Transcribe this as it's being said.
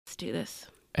do this.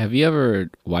 Have you ever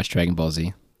watched Dragon Ball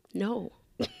Z? No.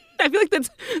 I feel like that's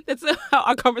how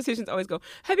our conversations always go.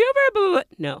 Have you ever blah, blah, blah?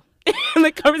 No. And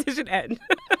the conversation ends.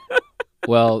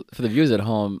 Well, for the viewers at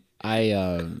home, I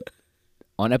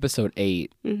on episode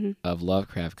 8 Mm-hmm. of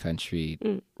Lovecraft Country,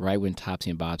 right when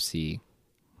Topsy and Bopsy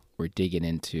were digging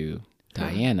into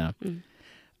Diana,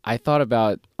 I thought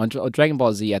about on Dragon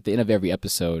Ball Z at the end of every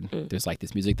episode, there's like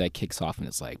this music that kicks off and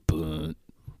it's like boom,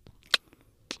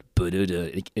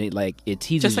 it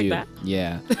teases Just like you. that?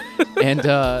 Yeah. And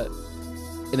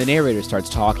the narrator starts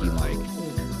talking like,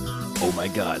 oh my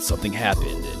God, something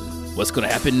happened. And what's going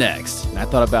to happen next? And I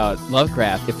thought about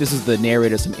Lovecraft. If this is the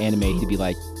narrator of some anime, he'd be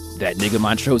like, that nigga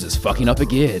Montrose is fucking up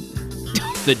again.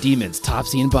 The demons,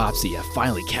 Topsy and Bopsy, have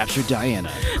finally captured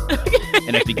Diana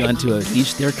and have begun to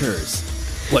unleash their curse.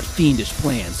 What fiendish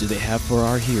plans do they have for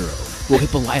our hero? Will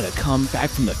Hippolyta come back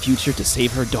from the future to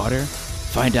save her daughter?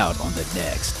 Find out on the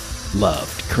next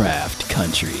Lovecraft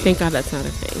Country. Thank God that's not a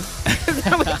thing.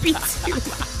 That would be too much.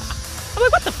 I'm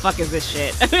like, what the fuck is this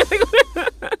shit?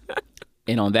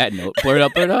 And on that note, blur it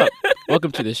up, blur it up.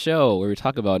 Welcome to the show where we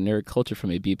talk about nerd culture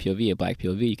from a BPOV, a black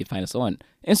POV. You can find us on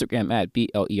Instagram at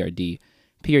BLERD.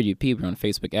 PRUP. We're on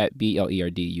Facebook at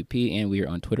BLERDUP, and we are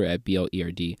on Twitter at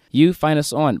BLERD. You find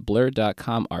us on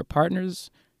blur.com, our partners.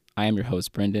 I am your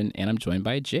host, Brendan, and I'm joined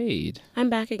by Jade. I'm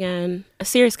back again.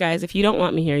 Serious, guys, if you don't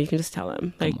want me here, you can just tell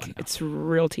him. Like, it's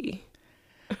real tea.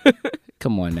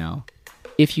 Come on now.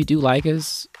 If you do like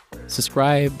us,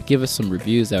 subscribe, give us some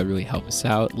reviews. That would really help us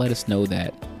out. Let us know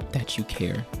that you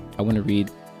care. I want to read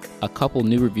a couple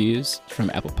new reviews from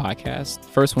Apple Podcasts.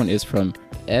 First one is from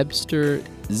Ebster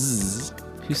Zzz,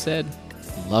 who said,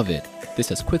 love it. This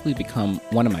has quickly become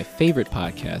one of my favorite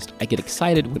podcasts. I get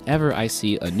excited whenever I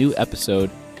see a new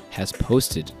episode has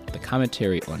posted. The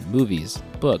commentary on movies,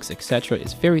 books, etc.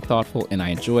 is very thoughtful, and I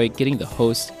enjoy getting the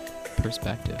host's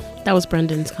perspective. That was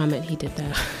Brendan's comment. He did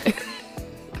that.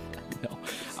 No.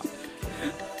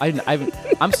 I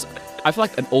feel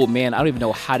like an old man. I don't even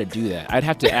know how to do that. I'd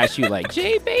have to ask you, like,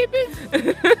 Jay, baby,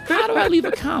 how do I leave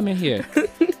a comment here?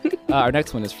 Our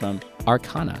next one is from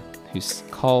Arcana, who's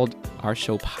called our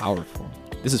show powerful.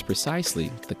 This is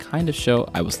precisely the kind of show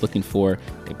I was looking for,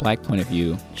 a black point of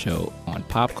view show on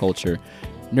pop culture,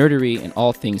 nerdery, and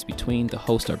all things between. The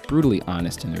hosts are brutally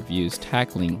honest in their views,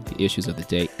 tackling the issues of the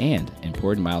day and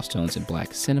important milestones in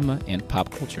black cinema and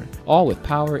pop culture, all with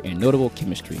power and notable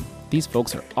chemistry. These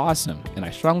folks are awesome, and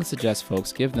I strongly suggest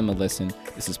folks give them a listen.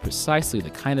 This is precisely the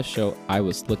kind of show I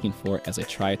was looking for as I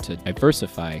try to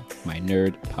diversify my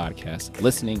nerd podcast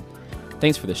listening.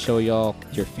 Thanks for the show, y'all.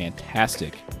 You're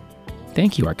fantastic.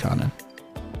 Thank you, Arcana.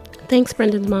 Thanks,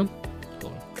 Brendan's mom.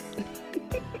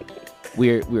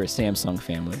 We're a Samsung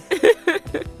family.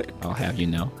 I'll have you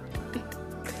know.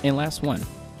 And last one,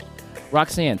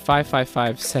 Roxanne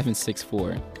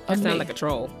 555764. That sounds like a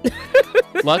troll.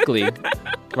 Luckily,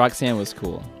 Roxanne was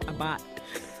cool. A bot.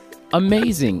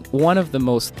 Amazing. One of the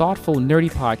most thoughtful,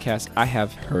 nerdy podcasts I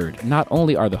have heard. Not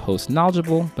only are the hosts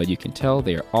knowledgeable, but you can tell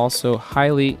they are also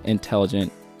highly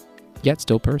intelligent, yet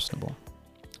still personable.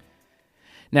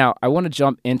 Now, I want to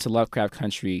jump into Lovecraft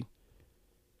Country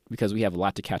because we have a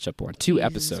lot to catch up on. Two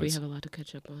episodes. We have a lot to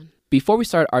catch up on. Before we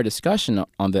start our discussion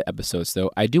on the episodes,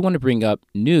 though, I do want to bring up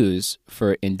news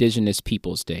for Indigenous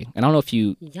Peoples Day. And I don't know if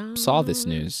you saw this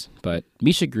news, but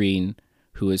Misha Green,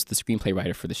 who is the screenplay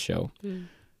writer for the show,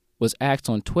 was asked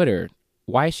on Twitter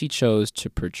why she chose to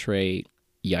portray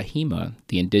Yahima,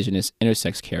 the indigenous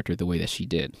intersex character, the way that she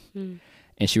did.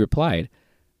 And she replied,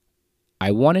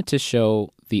 I wanted to show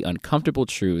the uncomfortable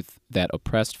truth that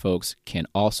oppressed folks can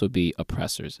also be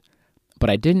oppressors. But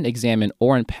I didn't examine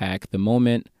or unpack the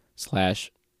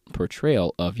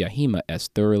moment/portrayal of Yahima as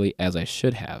thoroughly as I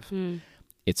should have.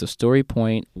 It's a story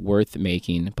point worth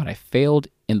making, but I failed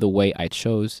in the way I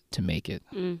chose to make it.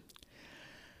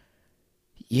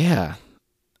 Yeah,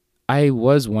 I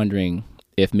was wondering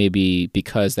if maybe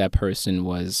because that person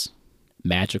was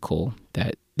magical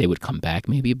that they would come back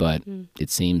maybe, but it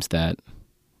seems that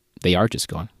they are just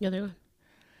gone. Yeah, they're gone.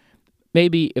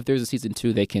 Maybe if there's a season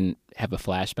 2, they can have a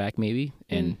flashback maybe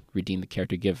and redeem the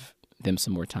character, give them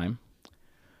some more time.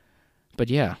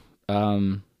 But yeah,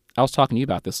 I was talking to you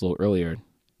about this a little earlier,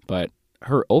 but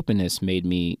her openness made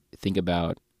me think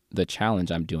about the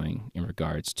challenge I'm doing in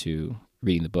regards to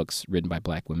reading the books written by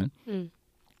Black women.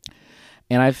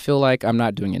 And I feel like I'm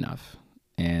not doing enough.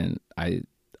 And I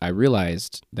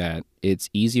realized that it's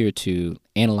easier to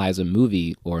analyze a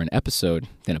movie or an episode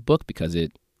than a book because they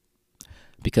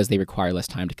require less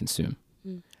time to consume.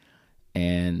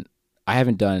 And I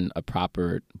haven't done a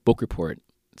proper book report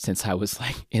since I was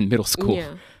like in middle school,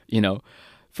 you know.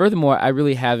 Furthermore, I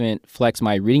really haven't flexed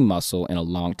my reading muscle in a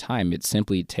long time. It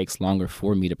simply takes longer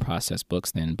for me to process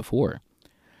books than before.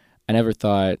 I never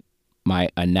thought my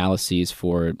analyses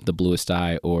for The Bluest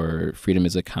Eye or Freedom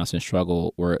is a Constant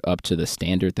Struggle were up to the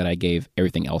standard that I gave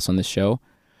everything else on this show.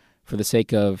 For the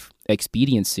sake of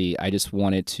expediency, I just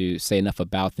wanted to say enough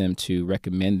about them to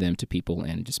recommend them to people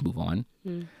and just move on.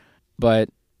 But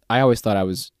I always thought I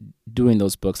was doing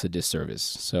those books a disservice.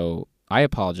 So I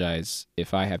apologize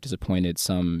if I have disappointed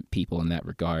some people in that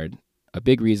regard. A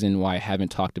big reason why I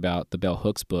haven't talked about the Bell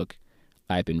Hooks book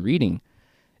I've been reading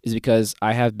is because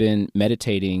I have been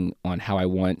meditating on how I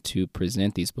want to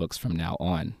present these books from now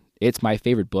on. It's my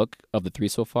favorite book of the 3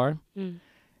 so far.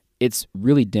 It's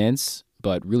really dense,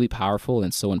 but really powerful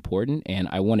and so important, and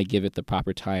I want to give it the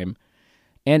proper time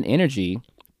and energy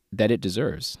that it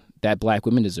deserves, that Black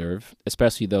women deserve,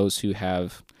 especially those who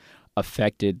have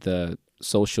affected the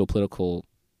social, political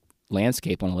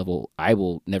landscape on a level I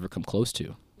will never come close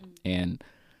to. And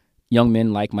young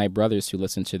men like my brothers who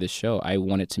listen to this show, I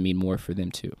want it to mean more for them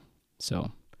too.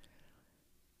 So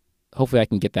hopefully I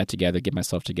can get that together, get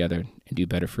myself together, and do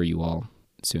better for you all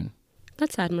soon.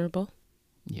 That's admirable.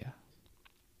 Yeah.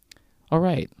 All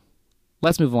right.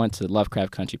 Let's move on to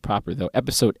Lovecraft Country proper, though.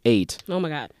 Episode 8. Oh, my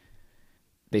God.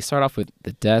 They start off with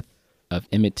the death of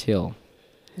Emmett Till.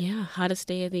 Yeah, hottest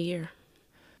day of the year.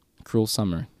 Cruel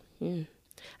Summer.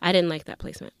 I didn't like that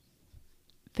placement.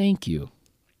 Thank you.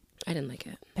 I didn't like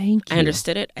it. Thank you. I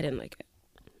understood it. I didn't like it.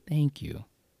 Thank you.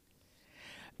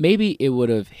 Maybe it would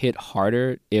have hit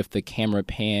harder if the camera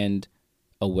panned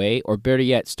away, or better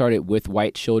yet, started with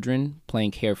white children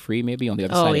playing Carefree, maybe on the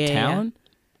other side of town.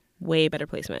 Yeah. Way better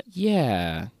placement.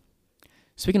 Yeah.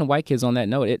 Speaking of white kids, on that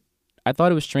note, I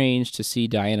thought it was strange to see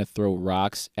Diana throw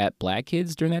rocks at Black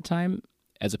kids during that time,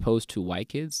 as opposed to white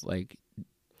kids. Like,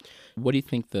 what do you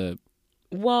think the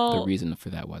reason for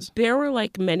that was? There were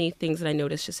like many things that I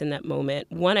noticed just in that moment.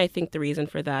 One, I think the reason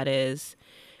for that is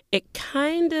it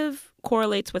kind of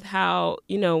correlates with how,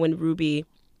 when Ruby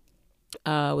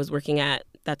was working at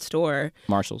that store,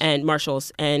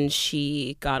 Marshall's, and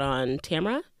she got on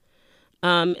Tamra,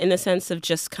 in the sense of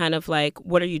just kind of like,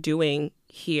 what are you doing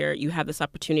here? You have this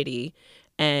opportunity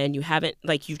and you haven't,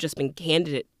 like, you've just been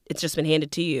handed it. It's just been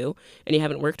handed to you and you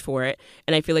haven't worked for it.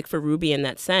 And I feel like for Ruby in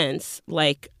that sense,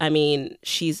 like, I mean,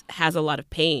 has a lot of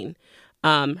pain.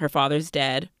 Her father's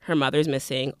dead. Her mother's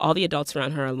missing. All the adults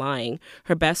around her are lying.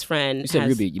 Her best friend. You said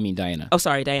Ruby. You mean Diana? Oh,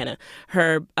 sorry, Diana.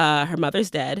 Her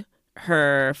mother's dead.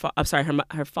 Her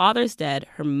father's dead.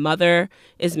 Her mother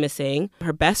is missing.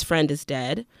 Her best friend is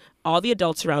dead. All the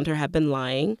adults around her have been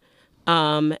lying,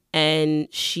 and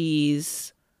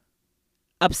she's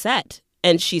upset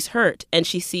and she's hurt. And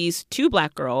she sees 2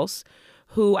 Black girls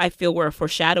who I feel were a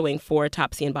foreshadowing for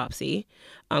Topsy and Bopsy,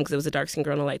 because it was a dark-skinned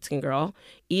girl and a light-skinned girl,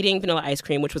 eating vanilla ice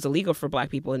cream, which was illegal for Black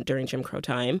people during Jim Crow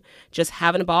time, just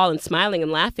having a ball and smiling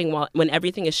and laughing when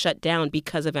everything is shut down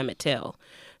because of Emmett Till.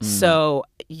 So,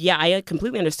 yeah, I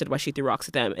completely understood why she threw rocks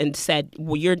at them and said,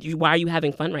 well, why are you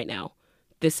having fun right now?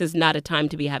 This is not a time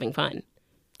to be having fun.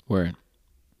 Word.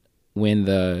 When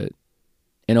the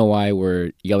NOI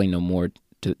were yelling no more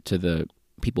to the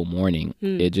people mourning,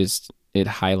 it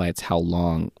highlights how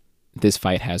long this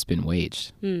fight has been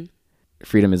waged.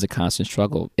 Freedom is a constant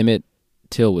struggle. Emmett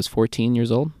Till was 14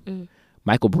 years old.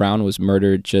 Michael Brown was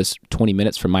murdered just 20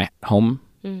 minutes from my home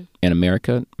in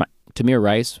America. Tamir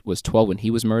Rice was 12 when he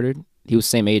was murdered. He was the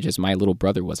same age as my little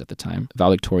brother was at the time,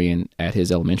 valedictorian at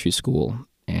his elementary school,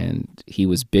 and he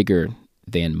was bigger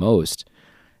than most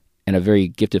and a very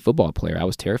gifted football player. I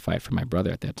was terrified for my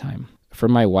brother at that time. For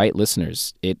my white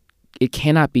listeners, it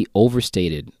cannot be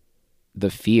overstated, the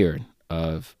fear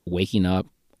of waking up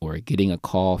or getting a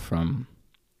call from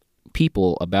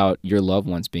people about your loved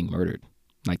ones being murdered.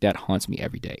 Like, that haunts me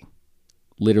every day,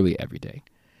 literally every day.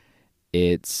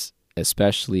 It's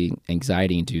especially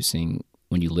anxiety-inducing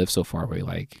when you live so far away,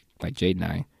 like Jade and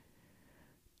I.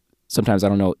 Sometimes I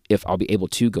don't know if I'll be able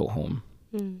to go home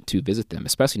to visit them,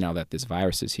 especially now that this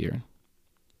virus is here.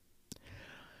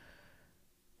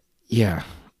 Yeah,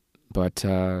 but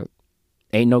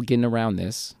ain't no getting around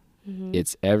this.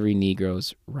 It's every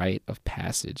Negro's rite of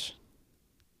passage.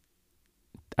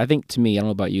 I think, to me, I don't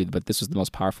know about you, but this was the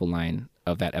most powerful line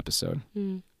of that episode.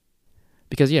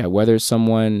 Because, yeah, whether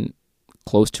someone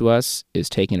close to us is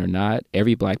taken or not,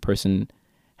 every Black person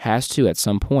has to, at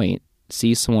some point,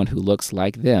 see someone who looks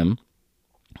like them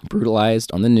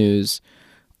brutalized on the news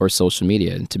or social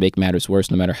media. And to make matters worse,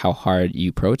 no matter how hard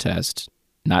you protest,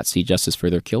 not see justice for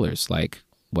their killers, like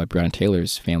what Breonna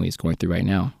Taylor's family is going through right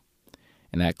now.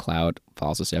 And that cloud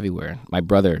follows us everywhere. My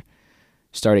brother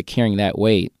started carrying that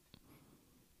weight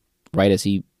right as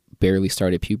he barely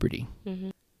started puberty.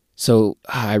 So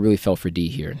I really felt for Dee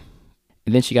here.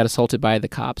 And then she got assaulted by the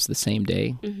cops the same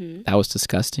day. Mm-hmm. That was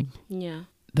disgusting. Yeah.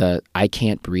 The I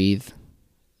can't breathe,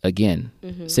 again,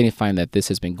 signifying that this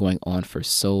has been going on for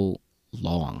so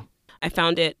long. I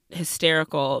found it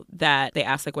hysterical that they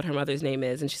asked like what her mother's name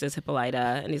is, and she says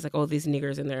Hippolyta, and he's like, "Oh, these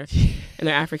niggers in their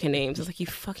African names." I was like, "You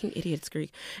fucking idiot, it's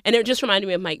Greek." And it just reminded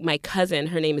me of my cousin.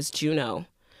 Her name is Juno,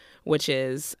 which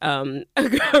is a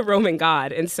Roman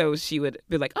god, and so she would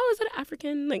be like, "Oh, is that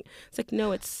African?" Like, it's like,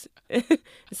 no, it's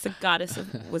it's the goddess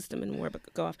of wisdom and war.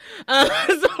 But go off.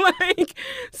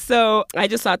 So I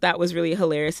just thought that was really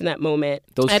hilarious in that moment.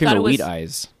 Those cream of wheat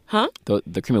eyes. Huh?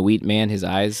 The cream of wheat man, his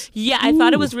eyes. Yeah, I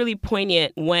thought it was really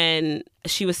poignant when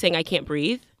she was saying, "I can't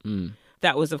breathe."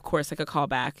 That was, of course, like a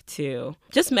callback to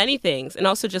just many things. And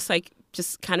also just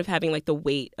kind of having like the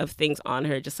weight of things on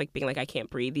her, just like being like, I can't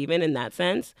breathe, even in that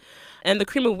sense. And the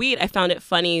cream of wheat, I found it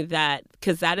funny that,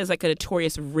 because that is like a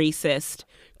notorious racist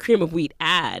cream of wheat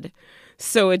ad.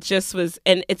 So it just was,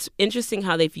 and it's interesting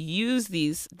how they've used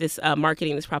this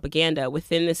marketing, this propaganda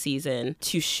within the season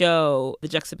to show the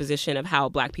juxtaposition of how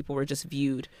Black people were just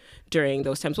viewed during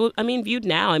those times. Well, I mean, viewed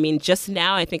now. I mean, just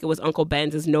now, I think it was Uncle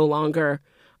Ben's is no longer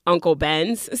Uncle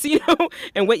Ben's, you know?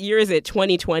 And what year is it?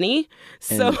 2020?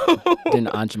 So didn't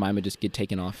Aunt Jemima just get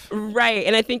taken off? Right.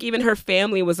 And I think even her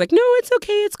family was like, no, it's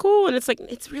okay, it's cool. And it's like,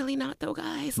 it's really not though,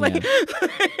 guys. Like,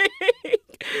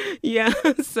 yeah.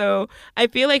 So I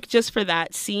feel like just for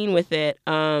that scene with it,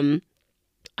 I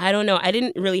don't know. I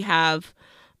didn't really have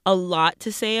a lot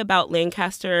to say about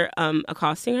Lancaster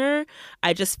accosting her.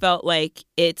 I just felt like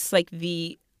it's like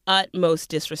the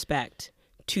utmost disrespect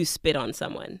to spit on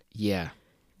someone. Yeah.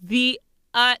 The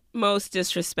utmost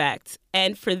disrespect.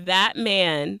 And for that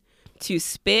man to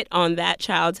spit on that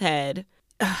child's head,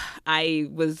 I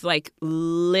was like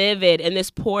livid. And this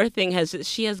poor thing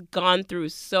she has gone through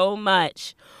so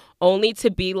much only to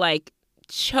be like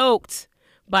choked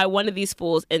by one of these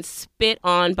fools and spit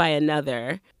on by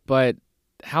another. But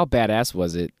how badass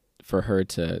was it for her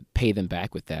to pay them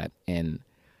back with that and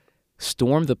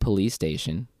storm the police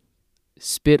station,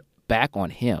 spit back on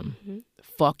him?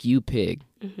 Fuck you, pig.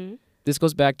 This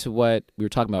goes back to what we were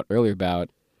talking about earlier about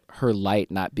her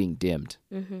light not being dimmed.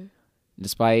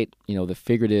 Despite, the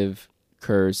figurative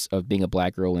curse of being a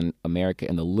Black girl in America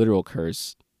and the literal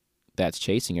curse that's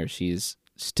chasing her, she's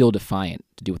still defiant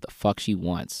to do what the fuck she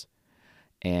wants.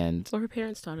 And well, her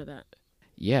parents taught her that.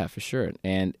 Yeah, for sure.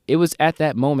 And it was at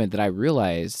that moment that I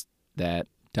realized that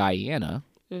Diana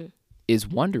is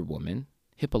Wonder Woman.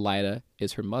 Hippolyta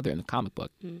is her mother in the comic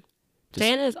book.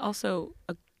 Diana is also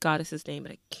a goddess's name,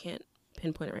 but I can't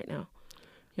pinpoint it right now.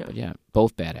 Yeah. But yeah,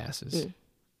 both badasses.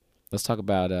 Let's talk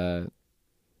about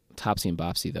Topsy and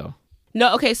Bopsy, though.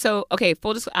 No, okay,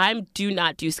 full disclosure, I do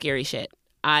not do scary shit.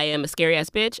 I am a scary ass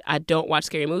bitch. I don't watch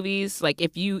scary movies. Like,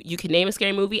 if you can name a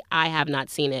scary movie, I have not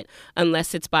seen it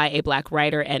unless it's by a Black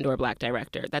writer and or Black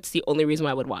director. That's the only reason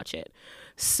why I would watch it.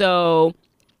 So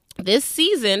this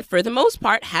season, for the most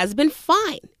part, has been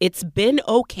fine. It's been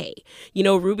okay.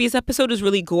 Ruby's episode was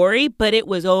really gory, but it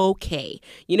was okay.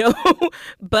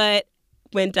 But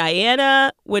when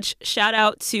Diana, which shout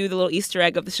out to the little Easter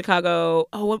egg of the Chicago,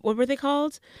 what were they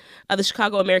called? The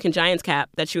Chicago American Giants cap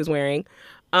that she was wearing.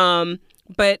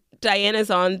 But Diana's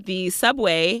on the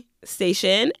subway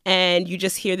station and you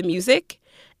just hear the music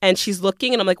and she's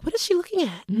looking and I'm like, what is she looking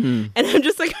at? And I'm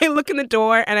just like, I look in the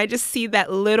door and I just see those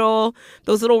little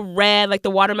red, like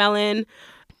the watermelon.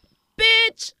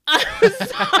 Bitch!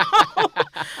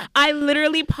 I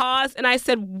literally paused and I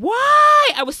said, why?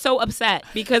 I was so upset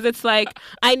because it's like,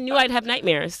 I knew I'd have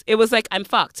nightmares. It was like, I'm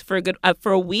fucked for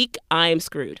a week. I'm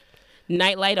screwed.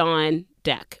 Nightlight on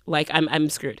deck. Like I'm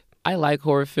screwed. I like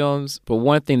horror films, but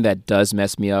one thing that does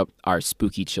mess me up are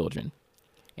spooky children.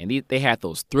 And they had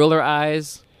those thriller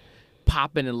eyes,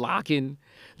 popping and locking.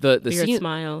 The Weird scene,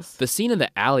 smiles. The scene in the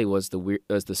alley was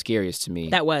the scariest to me.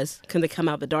 That was. Can they come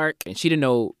out the dark? And she didn't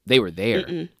know they were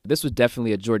there. This was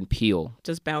definitely a Jordan Peele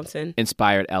just bouncing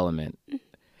inspired element.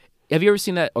 Have you ever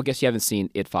seen that? I guess you haven't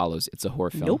seen It Follows. It's a horror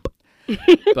film. Nope.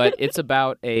 But it's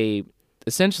about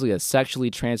essentially a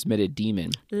sexually transmitted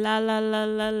demon. La la la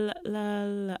la la la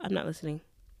la. I'm not listening.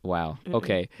 Wow.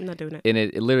 Okay. I'm not doing it. And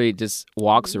it literally just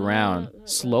walks around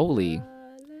slowly,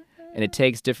 and it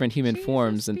takes different human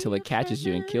forms until it catches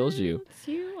you and kills you.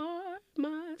 You are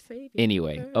my savior.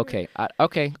 Anyway, okay.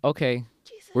 Okay.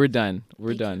 We're done.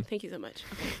 We're done. Thank you so much.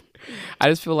 Okay. I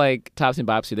just feel like Topsy and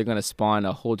Bopsy, they're going to spawn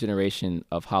a whole generation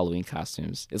of Halloween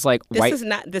costumes. It's like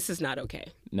This is not okay.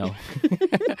 No.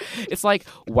 It's like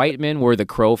white men were the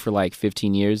Crow for like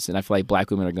 15 years, and I feel like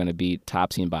black women are going to be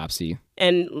Topsy and Bopsy.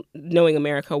 And knowing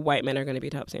America, white men are going to be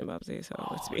Topsy and Bopsy. So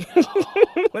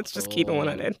let's just keep it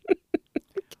 100.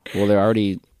 Well, they're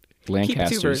already Keep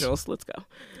Lancasters. two Virgils. Let's go.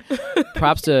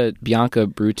 Props to Bianca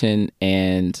Bruton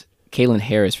and Kaylin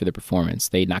Harris for their performance.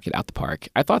 They knock it out the park.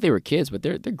 I thought they were kids, but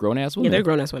they're grown-ass Yeah, women. they're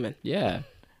grown-ass women. Yeah.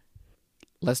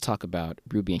 Let's talk about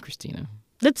Ruby and Christina.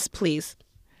 Let's please.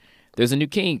 There's a new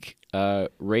kink,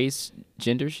 race,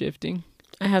 gender shifting.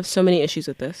 I have so many issues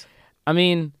with this. I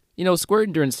mean,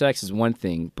 squirting during sex is one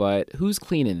thing, but who's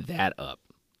cleaning that up?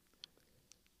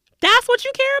 That's what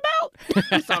you care about?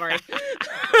 I'm sorry.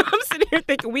 I'm sitting here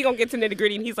thinking we gonna get to nitty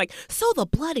gritty, and he's like, "So the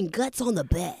blood and guts on the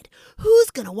bed.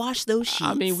 Who's gonna wash those sheets?"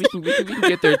 I mean, we can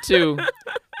get there too,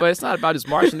 but it's not about just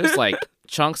washing. There's like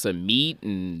chunks of meat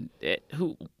and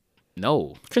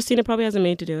No. Christina probably has a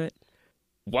maid to do it.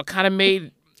 What kind of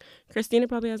maid? Christina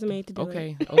probably has a maid to do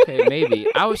it. Okay, maybe.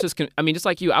 I was just, just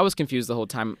like you, I was confused the whole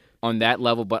time on that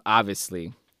level, but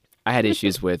obviously, I had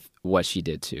issues with what she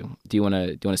did too. Do you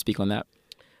want to speak on that?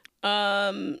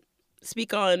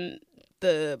 Speak on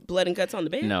the blood and guts on the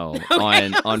bed? No,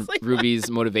 Okay, on like,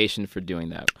 Ruby's motivation for doing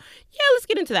that. Yeah, let's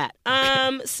get into that.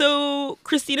 So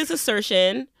Christina's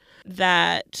assertion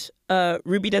that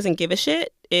Ruby doesn't give a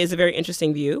shit is a very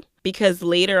interesting view, because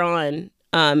later on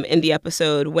in the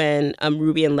episode when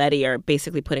Ruby and Letty are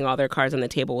basically putting all their cards on the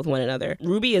table with one another,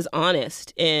 Ruby is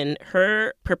honest in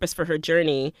her purpose for her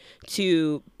journey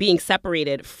to being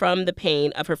separated from the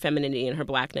pain of her femininity and her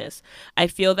blackness. I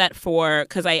feel that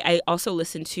because I also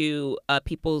listen to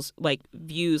people's like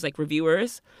views, like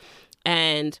reviewers,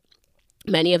 and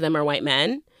many of them are white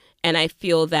men. And I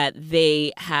feel that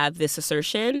they have this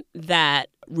assertion that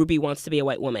Ruby wants to be a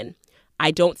white woman. I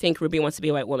don't think Ruby wants to be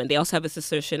a white woman. They also have this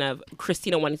assertion of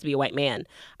Christina wanting to be a white man.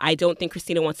 I don't think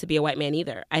Christina wants to be a white man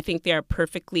either. I think they're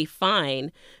perfectly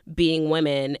fine being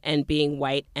women and being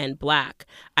white and black.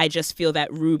 I just feel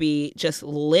that Ruby just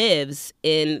lives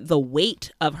in the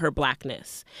weight of her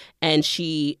blackness. And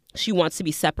she wants to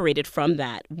be separated from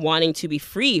that, wanting to be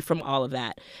free from all of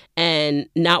that, and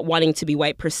not wanting to be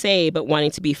white per se, but wanting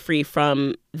to be free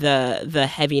from the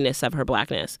heaviness of her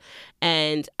blackness.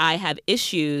 And I have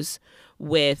issues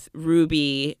with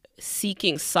Ruby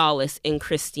seeking solace in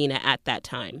Christina at that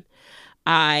time.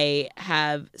 I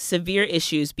have severe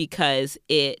issues because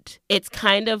it's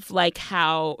kind of like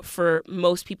how, for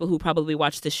most people who probably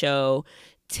watch the show,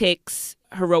 Tick's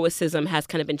heroicism has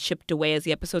kind of been chipped away as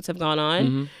the episodes have gone on.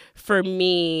 Mm-hmm. For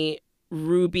me,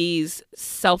 Ruby's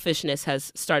selfishness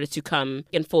has started to come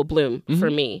in full bloom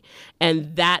for me.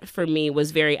 And that for me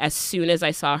was as soon as I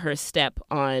saw her step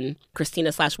on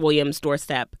Christina/William's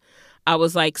doorstep, I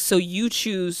was like, so you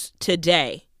choose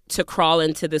today to crawl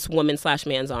into this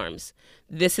woman/man's arms.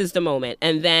 This is the moment.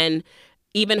 And then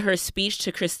even her speech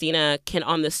to Christina can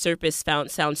on the surface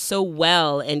sound so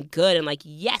well and good and like,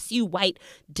 yes, you white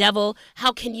devil,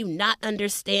 how can you not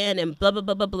understand, and blah, blah,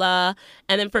 blah, blah, blah.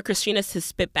 And then for Christina to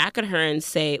spit back at her and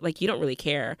say, like, you don't really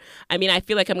care. I mean, I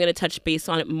feel like I'm going to touch base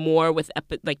on it more with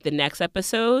the next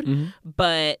episode,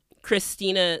 but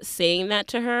Christina saying that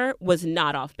to her was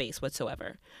not off base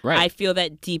whatsoever. Right. I feel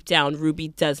that deep down, Ruby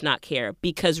does not care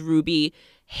because Ruby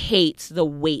hates the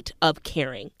weight of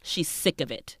caring. She's sick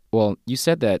of it. Well, you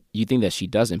said that you think that she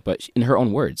doesn't, but in her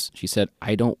own words, she said,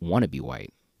 I don't want to be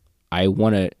white. I'm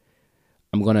going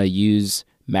to use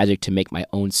magic to make my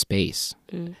own space.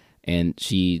 Mm. And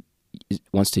she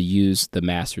wants to use the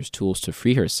master's tools to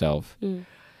free herself. Mm.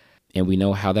 And we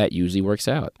know how that usually works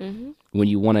out. Mm-hmm. When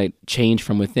you want to change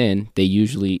from within, they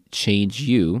usually change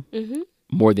you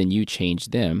more than you change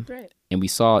them. Right. And we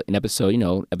saw in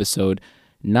episode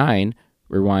 9,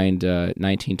 rewind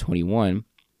 1921.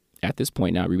 At this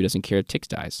point now, Ruby doesn't care if Tix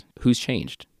dies. Who's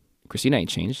changed? Christina ain't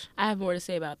changed. I have more to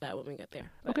say about that when we get there.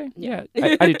 Okay, yeah.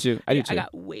 I do too. I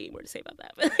got way more to say about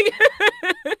that.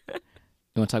 You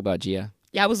want to talk about Gia?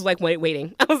 Yeah, I was like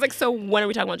waiting. I was like, so when are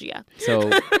we talking about Gia? So,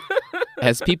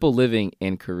 as people living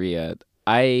in Korea,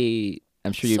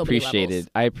 I'm sure you appreciated.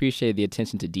 I appreciated the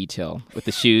attention to detail with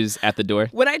the shoes at the door.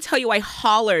 When I tell you, I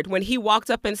hollered when he walked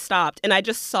up and stopped, and I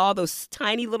just saw those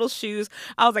tiny little shoes.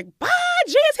 I was like, "Bye,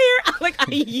 Jay's here!" I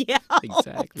yelled.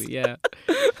 Exactly. Yeah.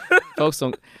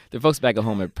 The folks back at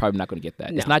home are probably not going to get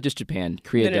that. No. It's not just Japan.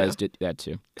 Korea does do that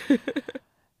too.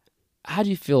 How do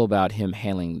you feel about him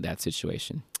handling that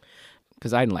situation?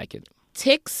 Because I didn't like it.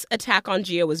 Tick's attack on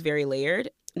Gia was very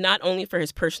layered. Not only for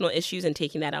his personal issues and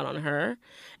taking that out on her,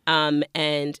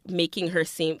 and making her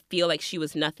feel like she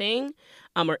was nothing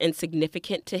or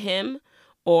insignificant to him,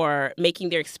 or making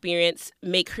their experience,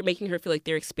 making her feel like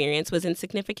their experience was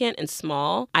insignificant and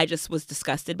small. I just was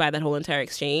disgusted by that whole entire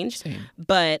exchange. Same.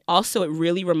 But also it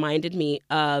really reminded me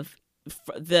of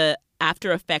the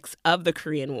after effects of the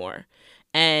Korean War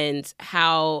and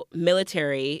how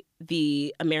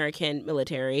the American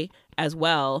military as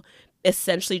well,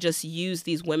 essentially just use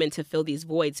these women to fill these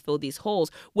voids, fill these holes,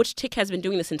 which Tick has been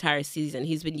doing this entire season.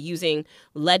 He's been using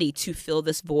Letty to fill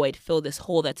this void, fill this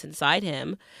hole that's inside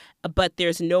him. But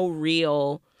there's no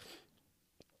real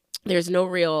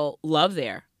love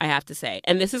there, I have to say.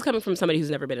 And this is coming from somebody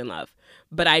who's never been in love.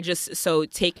 But I just, so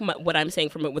take what I'm saying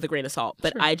from it with a grain of salt.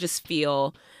 But sure. I just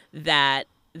feel that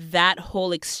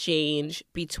whole exchange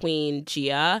between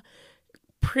Gia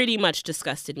pretty much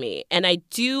disgusted me. And I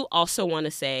do also want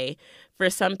to say, for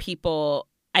some people,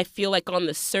 I feel like on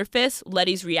the surface,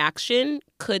 Letty's reaction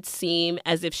could seem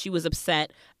as if she was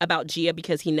upset about Gia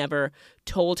because he never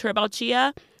told her about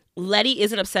Gia. Letty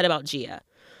isn't upset about Gia.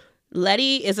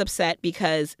 Letty is upset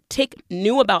because Tick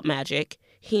knew about magic,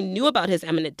 he knew about his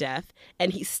imminent death,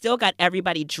 and he still got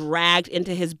everybody dragged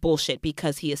into his bullshit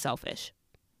because he is selfish.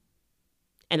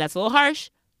 And that's a little harsh,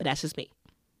 but that's just me.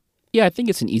 Yeah, I think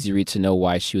it's an easy read to know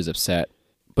why she was upset.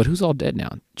 But who's all dead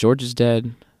now? George is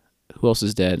dead. Who else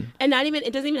is dead? And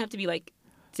it doesn't even have to be like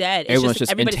dead. It's Everyone's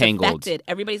just everybody's entangled. Affected.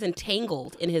 Everybody's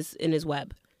entangled in his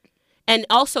web. And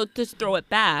also to throw it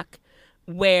back,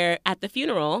 where at the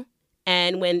funeral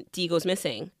and when Dee goes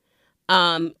missing,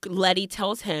 Letty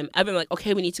tells him, everyone's like,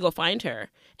 okay, we need to go find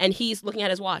her. And he's looking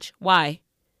at his watch. Why?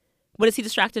 What is he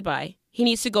distracted by? He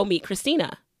needs to go meet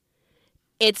Christina.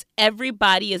 It's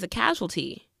everybody is a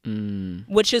casualty.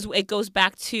 Which is, it goes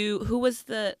back to, who was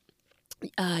the,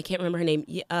 I can't remember her name,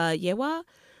 Yewa?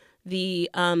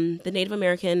 The Native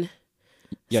American.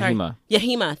 Yahima.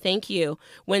 Yahima, thank you.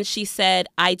 When she said,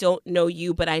 I don't know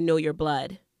you, but I know your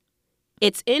blood.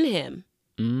 It's in him.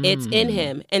 It's in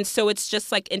him. And so it's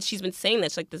just like, and she's been saying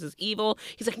this, like, this is evil.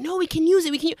 He's like, no, we can use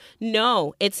it.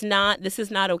 No, it's not. This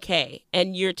is not okay.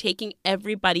 And you're taking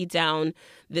everybody down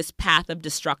this path of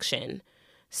destruction.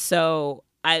 So,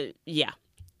 I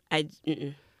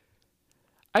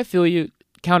feel you.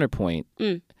 Counterpoint.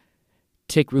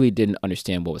 Tick really didn't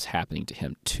understand what was happening to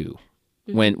him too.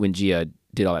 When Gia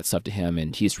did all that stuff to him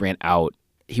and he just ran out,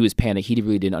 he was panicked. He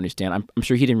really didn't understand. I'm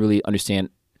sure he didn't really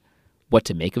understand what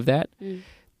to make of that.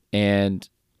 And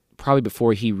probably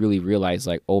before he really realized,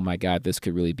 like, oh my God, this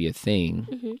could really be a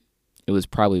thing. It was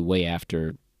probably way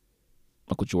after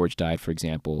Uncle George died, for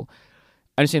example.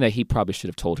 I understand that he probably should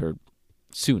have told her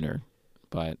sooner,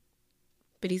 but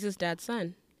he's his dad's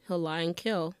son. He'll lie and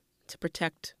kill to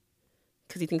protect,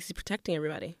 because he thinks he's protecting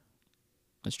everybody.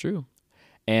 That's true.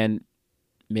 And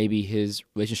maybe his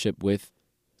relationship with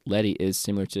Letty is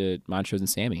similar to Montrose and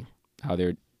Sammy, how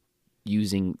they're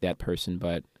using that person,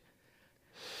 but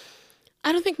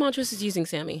I don't think Montrose is using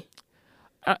Sammy.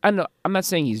 I know. I'm not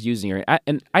saying he's using her.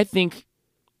 I think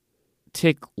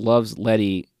Tick loves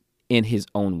Letty in his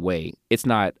own way. It's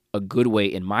not a good way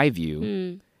in my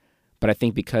view, but I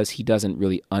think because he doesn't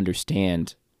really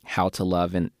understand how to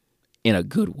love in a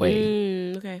good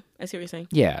way. Okay, I see what you're saying.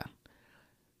 Yeah.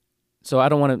 So I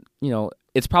don't want to,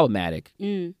 it's problematic.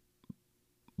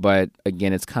 But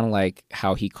again, it's kind of like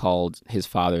how he called his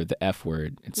father the F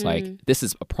word. It's like, this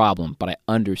is a problem, but I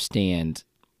understand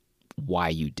why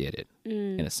you did it,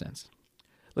 in a sense.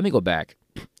 Let me go back.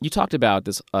 You talked about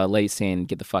this lady saying,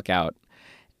 get the fuck out.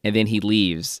 And then he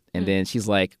leaves. And then she's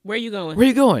like, where are you going? Where are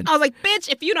you going? I was like, bitch,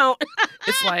 if you don't.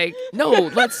 It's like, no,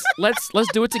 let's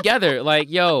do it together. Like,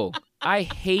 yo, I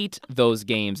hate those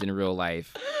games in real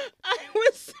life.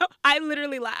 I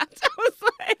literally laughed. I was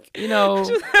like,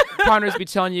 partners be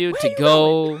telling you to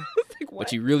go, like,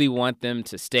 but you really want them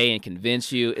to stay and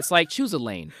convince you. It's like, choose a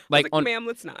lane. Like, ma'am,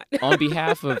 let's not. On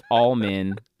behalf of all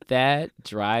men, that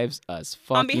drives us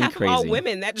fucking crazy. On behalf of all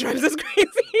women, that drives us crazy.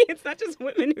 It's not just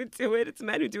women who do it; it's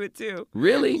men who do it too.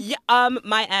 Really? Yeah.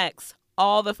 My ex,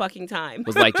 all the fucking time,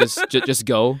 was like, just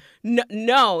go.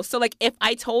 No. So like, if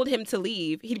I told him to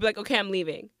leave, he'd be like, okay, I'm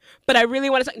leaving. But I really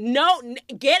want to say, no,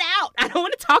 get out. I don't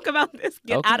want to talk about this.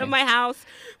 Get out of my house.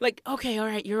 Like, okay, all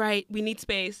right, you're right. We need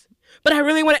space. But I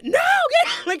really want to. No, get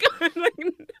out. Like no.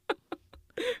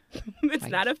 It's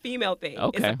not a female thing.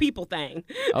 Okay. It's a people thing.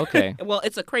 Okay. Well,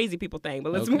 it's a crazy people thing,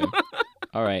 but let's move on.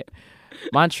 All right.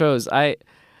 Montrose, I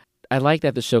like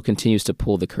that the show continues to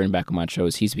pull the curtain back on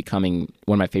Montrose. He's becoming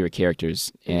one of my favorite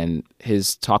characters, and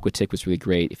his talk with Tick was really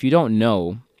great. If you don't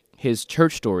know, his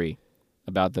church story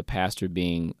about the pastor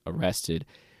being arrested,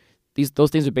 those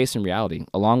things are based in reality.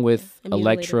 Along with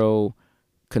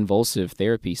electroconvulsive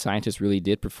therapy, scientists really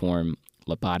did perform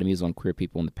lobotomies on queer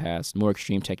people in the past. More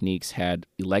extreme techniques had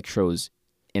electrodes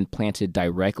implanted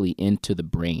directly into the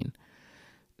brain.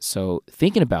 So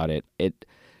thinking about it,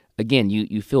 again,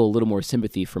 you feel a little more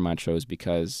sympathy for Montrose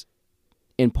because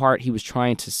in part, he was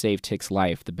trying to save Tick's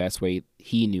life the best way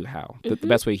he knew how, the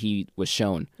best way he was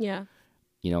shown. Yeah.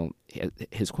 You know,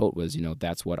 his quote was, you know,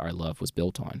 that's what our love was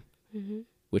built on,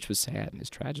 which was sad and is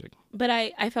tragic. But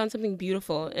I found something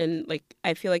beautiful, and like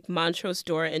I feel like Montrose,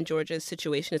 Dora, and George's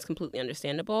situation is completely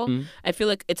understandable. I feel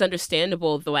like it's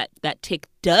understandable that Tick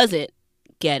doesn't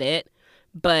get it,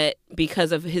 but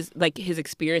because of his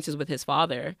experiences with his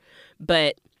father,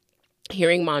 but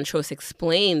hearing Montrose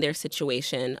explain their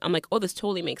situation, I'm like, oh, this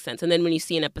totally makes sense. And then when you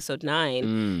see in episode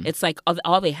 9, it's like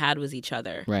all they had was each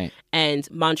other. Right. And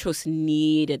Montrose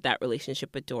needed that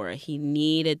relationship with Dora. He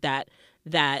needed that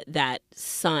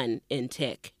son in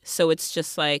Tick. So it's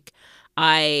just like,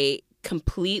 I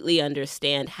completely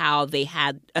understand how they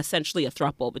had essentially a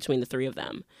throuple between the three of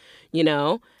them, you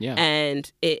know? Yeah.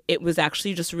 And it was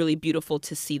actually just really beautiful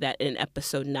to see that in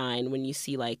episode 9 when you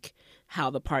see like how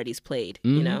the parties played,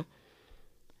 you know?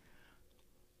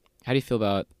 How do you feel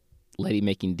about Letty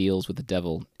making deals with the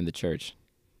devil in the church?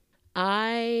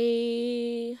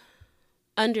 I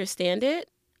understand it.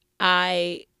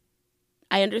 I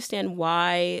understand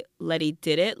why Letty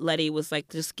did it. Letty was like,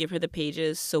 just give her the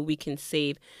pages so we can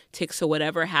save Tick. So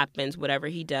whatever happens, whatever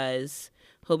he does,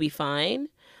 he'll be fine.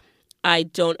 I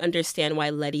don't understand why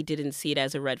Letty didn't see it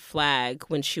as a red flag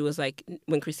when she was like,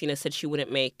 when Christina said she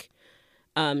wouldn't make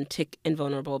Tick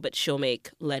invulnerable, but she'll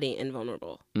make Letty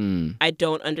invulnerable. I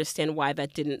don't understand why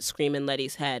that didn't scream in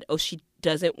Letty's head. Oh, she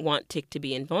doesn't want Tick to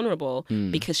be invulnerable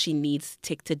because she needs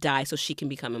Tick to die so she can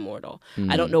become immortal.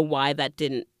 I don't know why that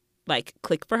didn't like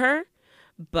click for her,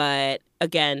 but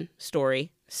again,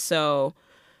 story. So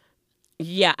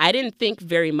yeah, I didn't think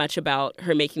very much about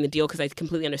her making the deal because I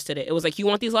completely understood it. It was like, you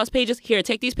want these lost pages? Here,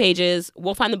 take these pages.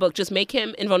 We'll find the book. Just make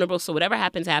him invulnerable so whatever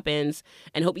happens, happens,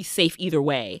 and he'll be safe either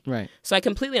way. Right. So I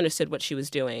completely understood what she was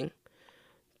doing.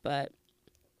 But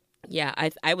yeah,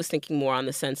 I was thinking more on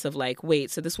the sense of like,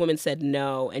 wait, so this woman said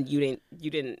no, and you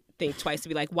didn't think twice to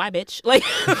be like, why, bitch? Like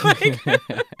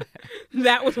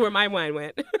that was where my mind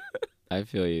went. I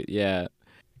feel you. Yeah.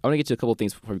 I want to get to a couple of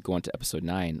things before we go on to episode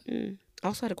 9. I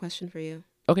also had a question for you.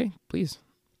 Okay, please.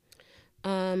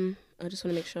 I just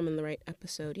want to make sure I'm in the right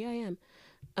episode. Yeah, I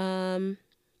am.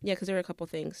 Yeah, because there were a couple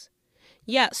things.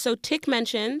 Yeah, so Tick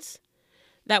mentions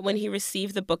that when he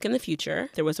received the book in the future,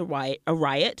 there was a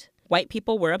riot. White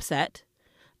people were upset.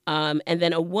 And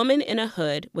then a woman in a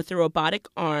hood with a robotic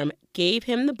arm gave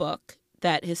him the book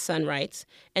that his son writes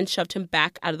and shoved him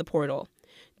back out of the portal.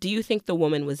 Do you think the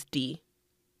woman was Dee?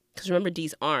 Because remember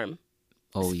Dee's arm.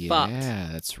 Oh, yeah, fucked.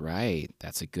 That's right.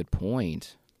 That's a good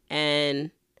point.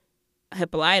 And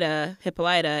Hippolyta,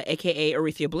 a.k.a.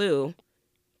 Aretha Blue,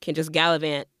 can just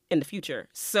gallivant in the future.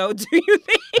 So do you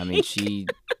think... I mean, she...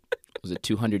 Was it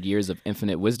 200 years of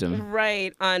infinite wisdom?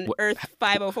 Right, on Earth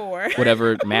 504.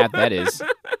 Whatever math that is.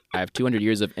 I have 200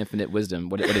 years of infinite wisdom.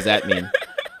 What does that mean?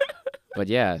 But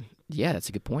yeah, that's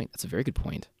a good point. That's a very good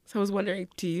point. So I was wondering,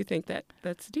 do you think that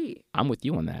that's D? I'm with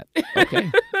you on that.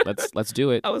 Okay, let's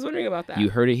do it. I was wondering about that. You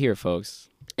heard it here, folks.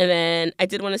 And then I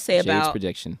did want to say Jade's about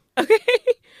prediction. Okay,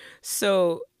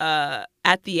 so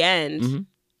at the end,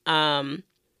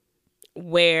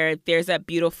 where there's that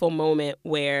beautiful moment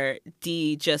where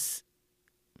Dee just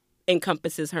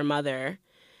encompasses her mother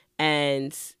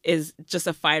and is just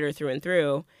a fighter through and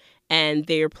through, and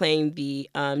they're playing the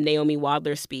Naomi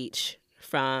Wadler speech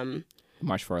from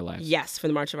March for Our Lives. Yes, from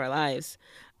the March of Our Lives.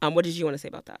 What did you want to say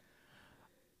about that?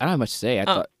 I don't have much to say. I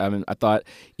thought,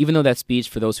 even though that speech,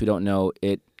 for those who don't know,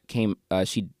 it came.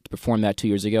 She performed that 2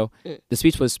 years ago. The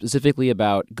speech was specifically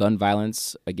about gun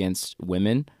violence against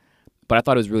women, but I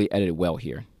thought it was really edited well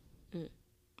here.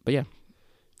 But yeah.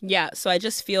 Yeah, so I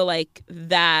just feel like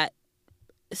that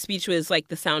speech was like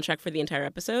the soundtrack for the entire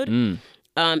episode.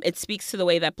 It speaks to the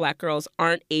way that Black girls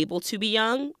aren't able to be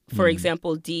young. For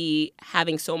example, Dee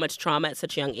having so much trauma at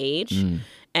such a young age.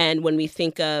 And when we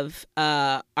think of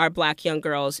our Black young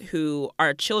girls who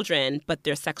are children, but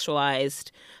they're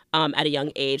sexualized at a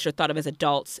young age or thought of as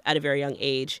adults at a very young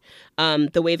age,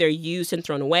 the way they're used and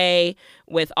thrown away,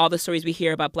 with all the stories we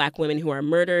hear about Black women who are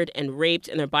murdered and raped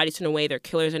and their bodies thrown away, their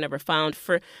killers are never found.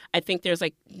 I think there's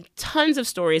like tons of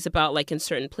stories about like in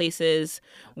certain places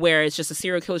where it's just a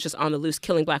serial killer just on the loose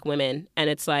killing Black women. And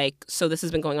it's like, so this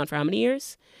has been going on for how many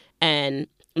years? And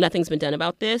nothing's been done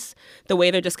about this. The way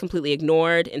they're just completely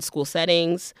ignored in school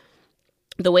settings,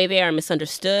 the way they are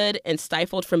misunderstood and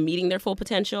stifled from meeting their full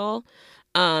potential.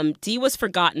 Dee was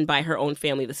forgotten by her own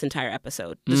family this entire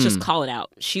episode. Let's just call it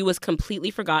out. She was completely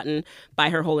forgotten by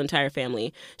her whole entire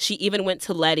family. She even went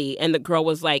to Letty, and the girl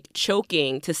was like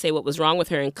choking to say what was wrong with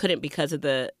her and couldn't because of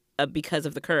the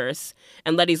curse.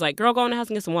 And Letty's like, "Girl, go in the house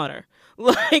and get some water,"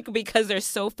 like because they're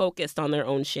so focused on their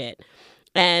own shit.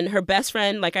 And her best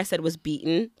friend, like I said, was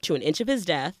beaten to an inch of his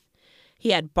death. He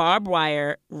had barbed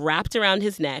wire wrapped around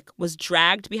his neck, was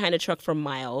dragged behind a truck for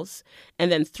miles,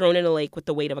 and then thrown in a lake with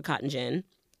the weight of a cotton gin.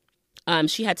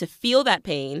 She had to feel that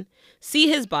pain, see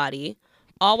his body,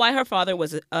 all while her father, who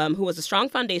was a strong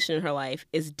foundation in her life,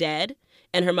 is dead,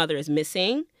 and her mother is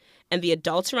missing, and the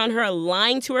adults around her are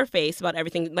lying to her face about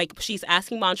everything. Like, she's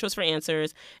asking Montrose for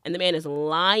answers, and the man is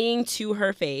lying to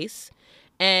her face,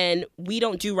 and we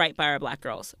don't do right by our Black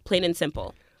girls, plain and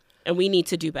simple, and we need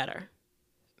to do better.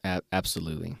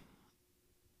 Absolutely.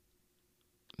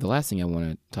 The last thing I want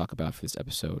to talk about for this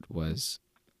episode was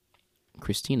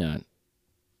Christina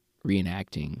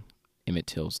reenacting Emmett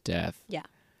Till's death. Yeah.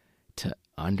 To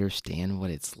understand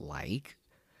what it's like.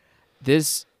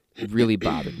 This really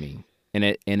bothered me. And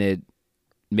it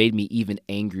made me even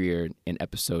angrier in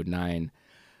episode 9.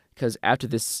 Because after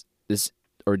this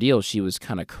ordeal, she was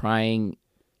kind of crying,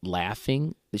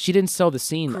 laughing. She didn't sell the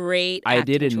scene. Great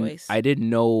acting choice. I didn't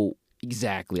know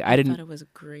exactly. I thought it was a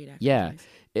great acting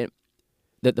choice.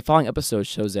 The following episode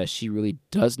shows that she really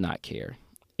does not care.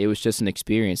 It was just an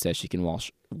experience that she can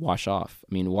wash off.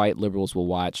 I mean, white liberals will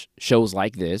watch shows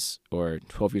like this or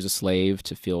 12 Years a Slave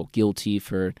to feel guilty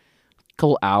for a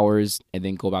couple hours and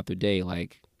then go about their day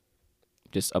like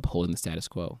just upholding the status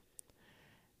quo.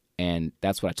 And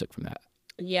that's what I took from that.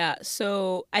 Yeah,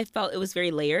 so I felt it was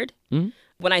very layered. Mm-hmm.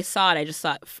 When I saw it, I just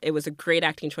thought it was a great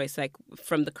acting choice, like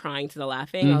from the crying to the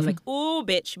laughing. I was like, "Ooh,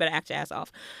 bitch, you better act your ass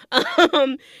off."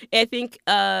 I think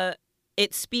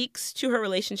it speaks to her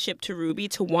relationship to Ruby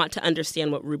to want to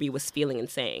understand what Ruby was feeling and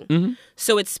saying. Mm-hmm.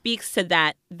 So it speaks to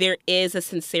that there is a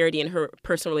sincerity in her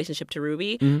personal relationship to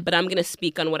Ruby, but I'm going to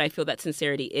speak on what I feel that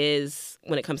sincerity is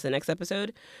when it comes to the next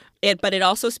episode. But it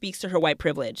also speaks to her white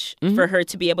privilege for her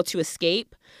to be able to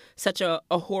escape such a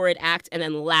horrid act and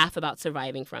then laugh about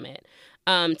surviving from it.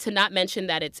 To not mention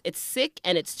that it's sick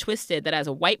and it's twisted that as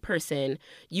a white person,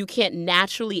 you can't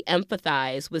naturally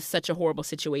empathize with such a horrible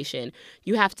situation.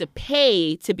 You have to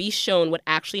pay to be shown what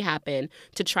actually happened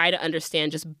to try to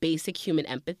understand just basic human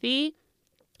empathy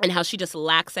and how she just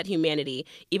lacks that humanity,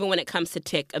 even when it comes to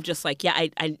Tick of just like,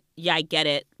 I get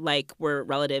it. Like, we're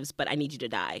relatives, but I need you to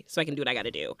die so I can do what I got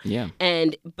to do. Yeah.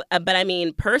 But I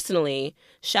mean, personally,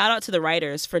 shout out to the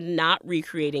writers for not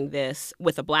recreating this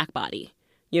with a Black body.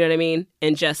 You know what I mean?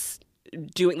 And just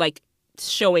doing, like,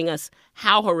 showing us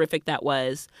how horrific that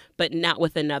was, but not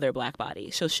with another Black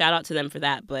body. So shout out to them for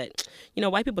that. But, you know,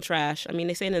 white people trash. I mean,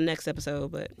 they say in the next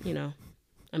episode, but, you know,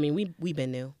 I mean, we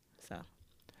been new, so.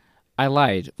 I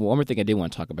lied. Well, one more thing I did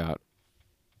want to talk about.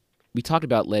 We talked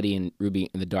about Letty and Ruby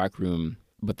in the dark room,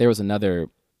 but there was another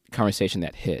conversation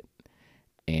that hit,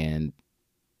 and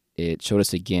it showed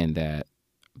us again that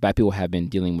Black people have been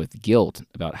dealing with guilt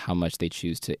about how much they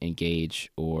choose to engage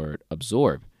or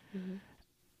absorb. Mm-hmm.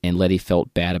 And Letty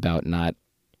felt bad about not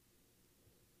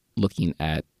looking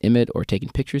at Emmett or taking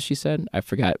pictures, she said. I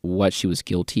forgot what she was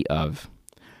guilty of,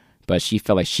 but she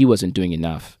felt like she wasn't doing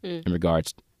enough in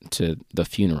regards to the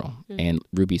funeral. And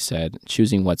Ruby said,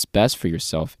 choosing what's best for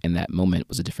yourself in that moment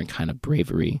was a different kind of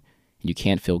bravery. You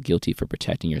can't feel guilty for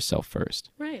protecting yourself first.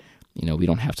 Right. You know, we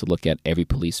don't have to look at every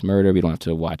police murder. We don't have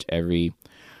to watch every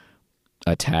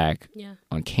attack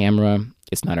on camera.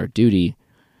 It's not our duty.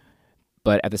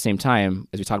 But at the same time,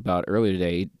 as we talked about earlier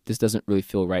today, this doesn't really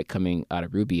feel right coming out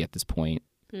of Ruby at this point.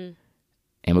 And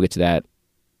we'll get to that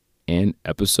in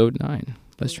episode 9.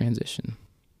 Let's transition.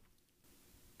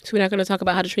 So we're not going to talk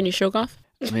about How to Train Your Shoggoth?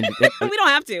 I mean, we don't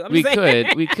have to. We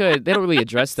could. They don't really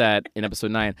address that in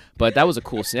episode 9, but that was a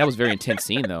cool scene. That was a very intense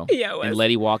scene, though. Yeah, it was. And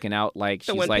Letty walking out like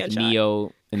she's like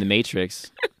Neo in the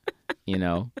Matrix, you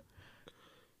know.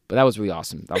 But that was really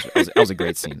awesome. That was a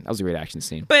great scene. That was a great action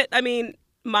scene. But I mean,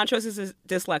 Montrose is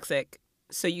dyslexic,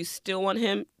 so you still want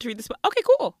him to read this book? Okay,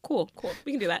 cool.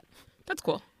 We can do that. That's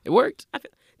cool. It worked.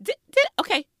 Did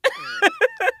okay.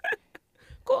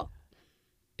 Cool.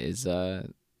 Is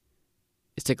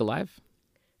Tick alive?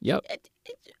 Yep.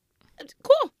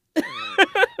 Cool.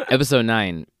 Episode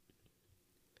 9.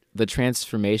 The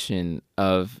transformation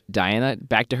of Diana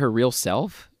back to her real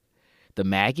self. The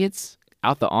maggots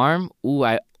out the arm. Ooh,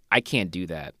 I can't do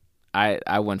that. I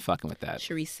wasn't fucking with that.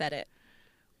 She reset it.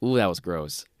 Ooh, that was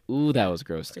gross.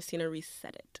 Christina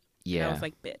reset it. Yeah. And I was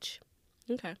like, bitch.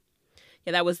 Okay.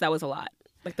 Yeah, that was a lot.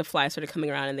 Like the flies started coming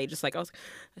around and they just like, I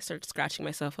started scratching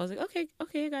myself. I was like, okay,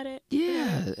 I got it.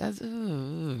 Yeah.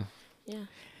 Yeah.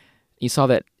 You saw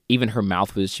that even her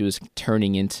mouth she was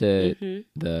turning into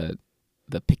the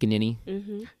pickaninny.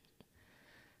 Mm-hmm.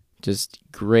 Just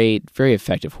great, very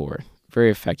effective horror, very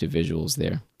effective visuals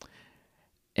there.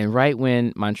 And right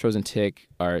when Montrose and Tick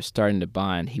are starting to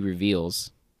bond, he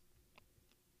reveals,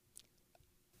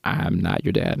 I'm not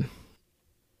your dad.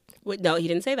 Wait, no, he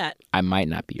didn't say that. I might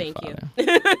not be your Thank father.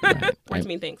 you. Right. Words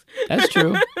mean things. That's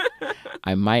true.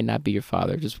 I might not be your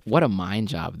father. Just what a mind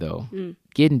job, though.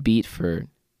 Getting beat for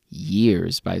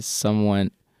years by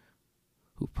someone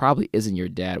who probably isn't your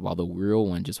dad while the real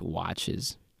one just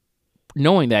watches,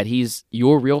 knowing that he's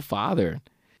your real father.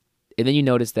 And then you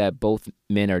notice that both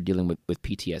men are dealing with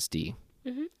PTSD.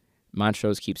 Mm-hmm.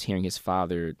 Montrose keeps hearing his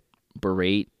father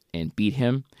berate and beat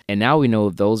him. And now we know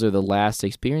those are the last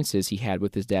experiences he had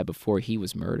with his dad before he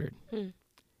was murdered.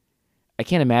 I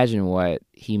can't imagine what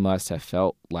he must have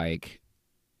felt like,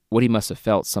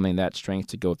 something that strength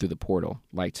to go through the portal,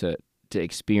 like to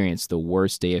experience the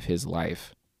worst day of his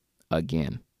life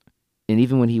again. And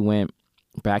even when he went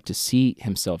back to see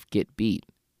himself get beat,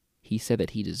 he said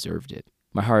that he deserved it.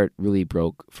 My heart really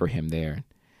broke for him there.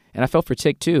 And I felt for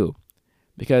Tick too,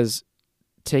 because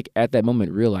Tick at that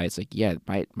moment realized, like, yeah,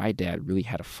 my dad really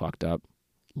had a fucked up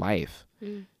life.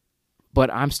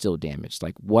 But I'm still damaged.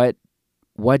 Like, what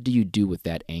do you do with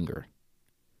that anger?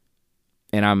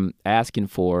 And I'm asking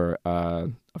for a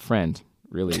friend,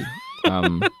 really.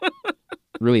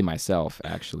 Really myself,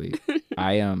 actually.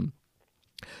 To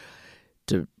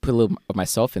put a little of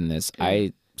myself in this,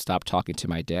 I stopped talking to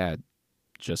my dad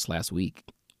just last week.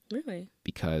 Really?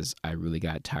 Because I really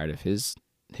got tired of his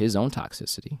own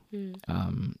toxicity.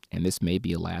 And this may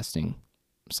be a lasting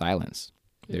silence.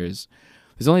 There's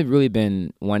only really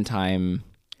been one time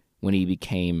when he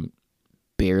became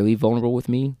barely vulnerable with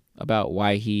me about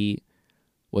why he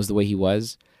was the way he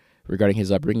was regarding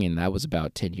his upbringing. That was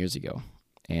about 10 years ago.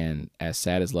 And as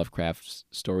sad as Lovecraft's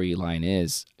storyline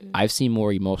is, I've seen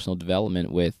more emotional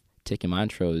development with Tick and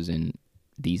Montrose in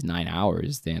these 9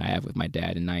 hours than I have with my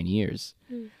dad in 9 years.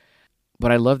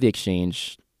 But I love the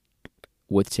exchange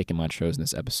with Tick and Montrose in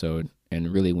this episode,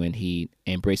 and really when he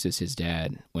embraces his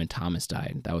dad when Thomas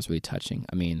died. That was really touching.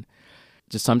 I mean,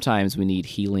 just sometimes we need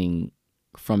healing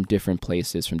from different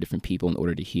places, from different people in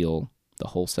order to heal the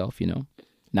whole self, you know?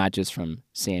 Not just from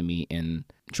Sammy and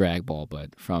Drag Ball,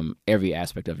 but from every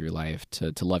aspect of your life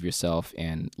to love yourself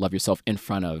and love yourself in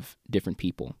front of different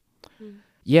people.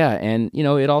 Yeah, and, you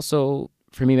know, it also,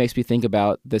 for me, makes me think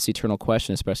about this eternal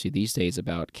question, especially these days,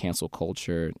 about cancel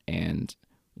culture and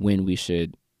when we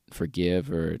should forgive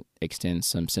or extend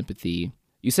some sympathy.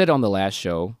 You said on the last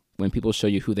show, when people show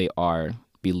you who they are,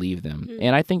 believe them.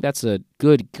 And I think that's a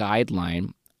good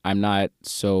guideline. I'm not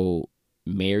so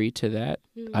married to that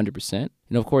 100%.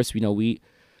 And of course, you know, But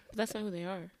that's not who they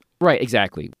are. Right,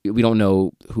 exactly. We don't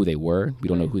know who they were. We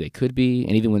don't know who they could be.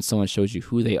 And even when someone shows you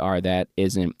who they are, that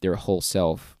isn't their whole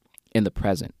self in the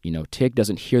present. You know, Tick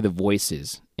doesn't hear the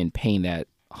voices in pain that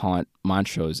haunt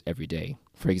Montrose every day,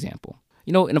 for example.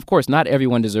 You know, and of course, not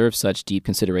everyone deserves such deep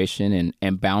consideration,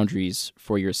 and boundaries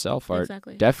for yourself are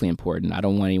definitely important. I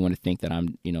don't want anyone to think that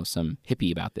I'm, you know, some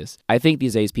hippie about this. I think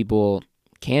these days people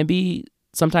can be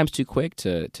sometimes too quick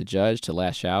to judge, to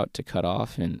lash out, to cut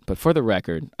off. But for the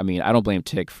record, I mean, I don't blame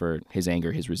Tick for his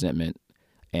anger, his resentment,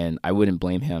 and I wouldn't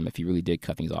blame him if he really did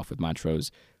cut things off with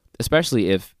Montrose, especially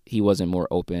if he wasn't more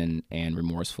open and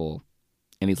remorseful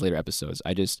in these later episodes.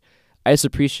 I just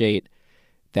appreciate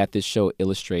that this show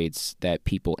illustrates that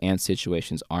people and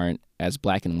situations aren't as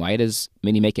black and white as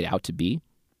many make it out to be.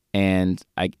 And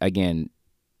again,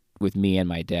 with me and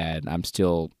my dad, I'm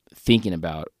still thinking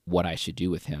about what I should do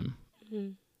with him.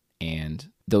 And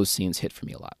those scenes hit for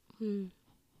me a lot.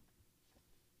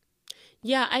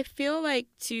 Yeah, I feel like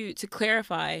to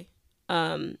clarify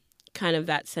kind of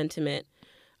that sentiment,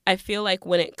 I feel like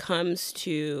when it comes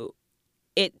to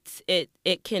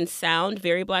it can sound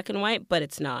very black and white, but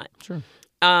it's not. Sure.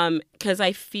 Because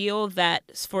I feel that,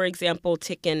 for example,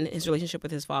 Tick and his relationship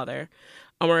with his father,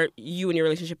 or you and your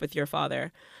relationship with your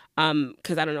father,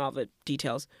 because I don't know all the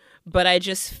details, but I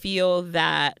just feel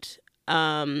that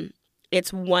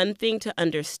it's one thing to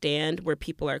understand where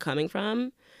people are coming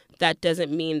from. That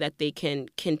doesn't mean that they can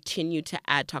continue to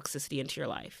add toxicity into your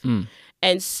life.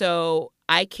 And so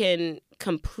I can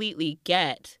completely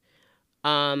get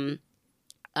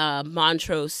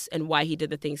Montrose and why he did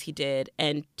the things he did,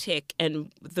 and Tick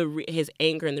and his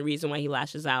anger and the reason why he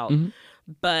lashes out.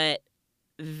 But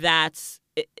that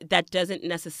doesn't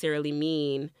necessarily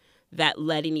mean that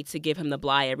Letty needs to give him the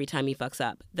bly every time he fucks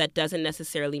up. That doesn't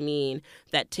necessarily mean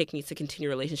that Tick needs to continue a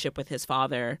relationship with his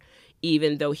father,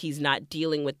 even though he's not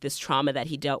dealing with this trauma that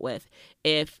he dealt with.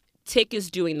 If Tick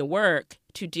is doing the work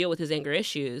to deal with his anger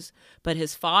issues, but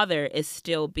his father is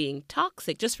still being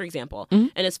toxic, just for example,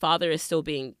 and his father is still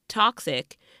being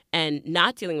toxic and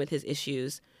not dealing with his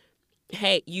issues.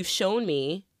 Hey, you've shown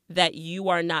me that you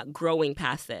are not growing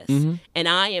past this, and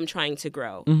I am trying to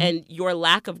grow, and your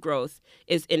lack of growth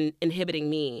is inhibiting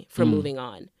me from moving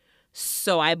on.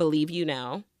 So I believe you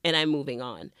now, and I'm moving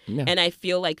on. Yeah. And I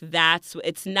feel like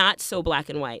it's not so black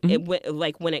and white.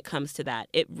 Like when it comes to that,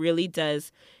 it really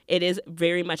does. It is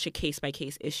very much a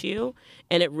case-by-case issue,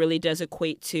 and it really does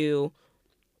equate to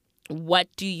what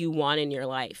do you want in your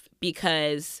life?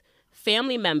 Because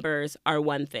family members are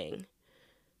one thing.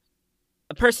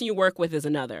 A person you work with is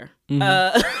another.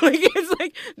 It's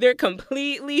like they're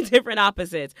completely different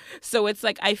opposites. So it's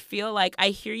like I feel like I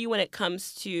hear you when it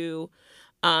comes to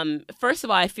first of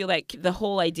all, I feel like the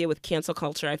whole idea with cancel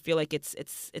culture, I feel like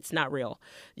it's not real.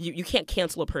 You can't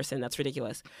cancel a person. That's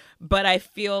ridiculous. But I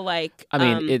feel like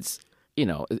it's in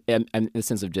the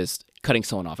sense of just cutting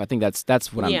someone off. I think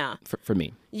that's what I'm for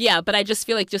me. Yeah, but I just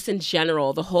feel like just in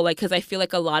general, the whole because I feel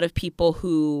like a lot of people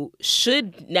who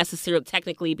should necessarily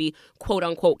technically be quote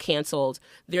unquote canceled,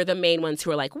 they're the main ones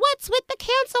who are like, "What's with the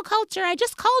cancel culture? I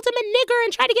just called him a nigger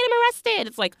and tried to get him arrested."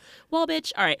 It's like, well,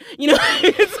 bitch, all right,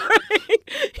 it's like,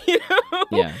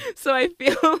 Yeah. So I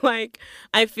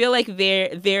feel like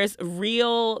there's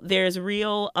real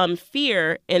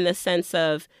fear in the sense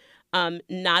of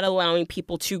not allowing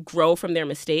people to grow from their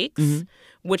mistakes,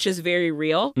 which is very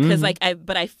real. Because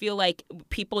but I feel like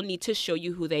people need to show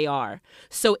you who they are.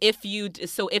 So if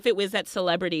it was that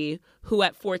celebrity who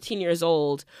at 14 years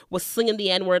old was slinging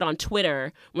the N-word on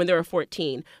Twitter when they were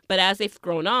 14, but as they've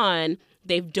grown on,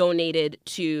 they've donated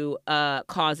to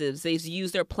causes. They've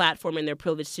used their platform and their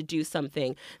privilege to do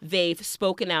something. They've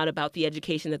spoken out about the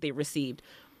education that they received.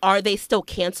 Are they still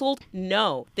canceled?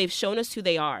 No. They've shown us who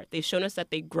they are. They've shown us that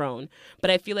they've grown.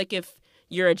 But I feel like if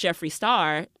you're a Jeffree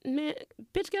Star, man,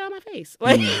 bitch, get out of my face.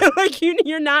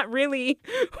 You're not really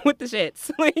with the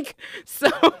shits. So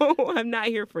I'm not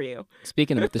here for you.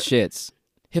 Speaking of the shits,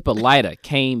 Hippolyta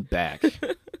came back.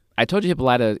 I told you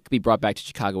Hippolyta could be brought back to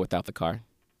Chicago without the car.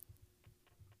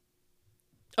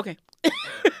 Okay.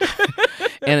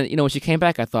 And, when she came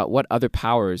back, I thought, what other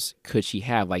powers could she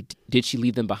have? Like, did she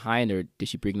leave them behind or did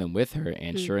she bring them with her?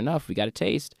 And sure enough, we got a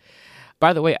taste.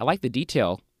 By the way, I like the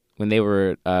detail when they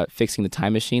were fixing the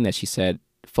time machine that she said,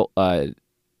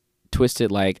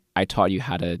 twisted like, I taught you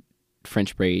how to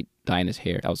French braid Diana's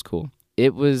hair. That was cool.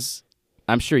 It was,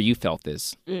 I'm sure you felt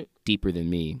this deeper than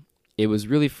me. It was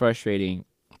really frustrating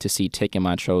to see Tick and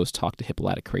Montrose talk to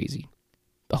Hippolyta crazy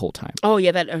the whole time. Oh,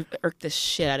 yeah, that irked the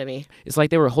shit out of me. It's like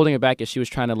they were holding her back as she was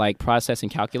trying to process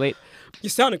and calculate. You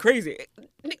sounded crazy.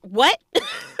 What?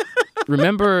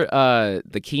 Remember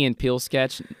the Key and Peele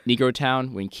sketch, Negro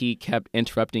Town, when Key kept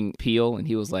interrupting Peele and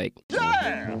he was like,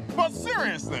 yeah, but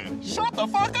seriously, shut the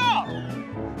fuck up.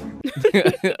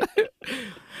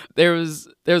 There was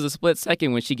a split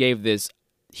second when she gave this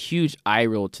huge eye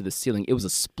roll to the ceiling. It was a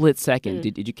split second.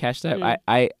 Did you catch that?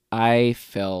 I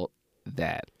felt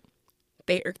that.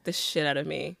 They irked the shit out of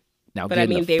me. Now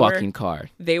get in the fucking car.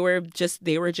 They were just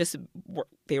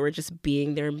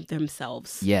being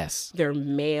themselves. Yes. Their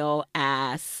male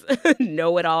ass,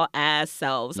 know-it-all ass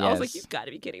selves. Yes. I was like, you've got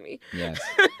to be kidding me. Yes.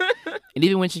 And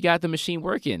even when she got the machine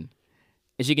working,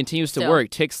 and she continues to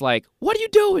work, Tick's like, what are you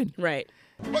doing? Right.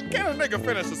 But can a nigga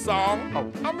finish a song?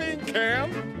 Can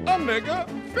a nigga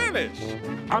finish?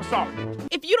 I'm sorry.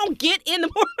 If you don't get in the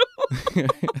portal,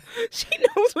 she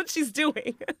knows what she's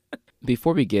doing.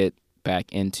 Before we get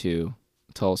back into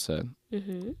Tulsa,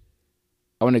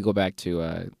 I want to go back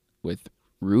to with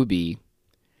Ruby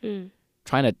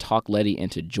trying to talk Letty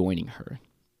into joining her.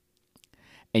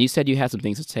 And you said you had some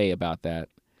things to say about that.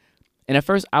 And at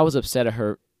first, I was upset at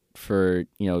her for,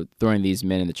 throwing these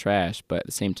men in the trash. But at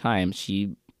the same time,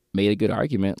 she made a good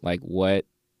argument. Like, what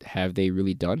have they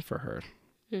really done for her?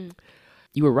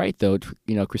 You were right, though.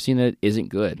 Christina isn't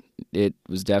good. It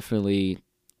was definitely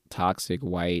toxic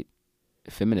white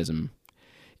feminism.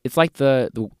 It's like the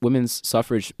women's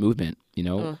suffrage movement,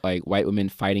 like white women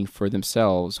fighting for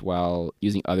themselves while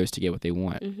using others to get what they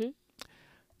want. Do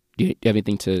you have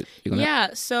anything to... Yeah,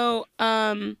 so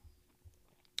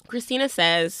Christina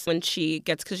says when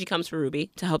because she comes for Ruby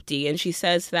to help Dee, and she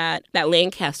says that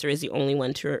Lancaster is the only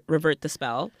one to revert the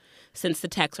spell since the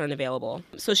texts aren't available.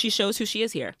 So she shows who she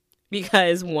is here.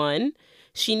 Because, one,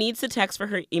 she needs the text for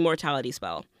her immortality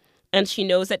spell, and she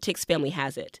knows that Tick's family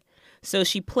has it. So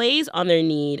she plays on their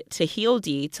need to heal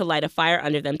Dee to light a fire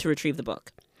under them to retrieve the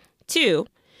book. 2,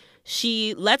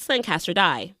 she lets Lancaster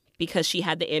die because she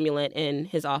had the amulet in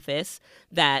his office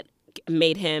that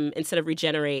made him, instead of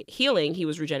healing, he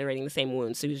was regenerating the same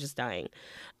wounds. So he was just dying.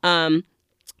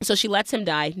 So she lets him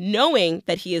die, knowing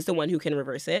that he is the one who can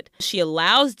reverse it. She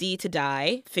allows Dee to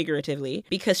die, figuratively,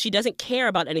 because she doesn't care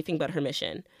about anything but her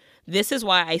mission. This is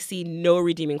why I see no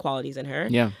redeeming qualities in her.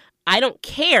 Yeah. I don't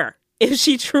care if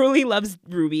she truly loves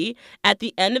Ruby. At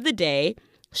the end of the day,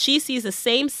 she sees the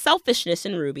same selfishness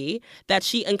in Ruby that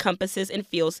she encompasses and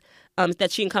feels,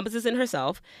 that she encompasses in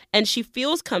herself. And she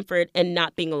feels comfort in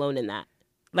not being alone in that.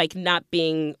 Like not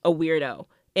being a weirdo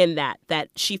in that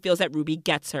she feels that Ruby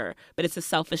gets her, but it's the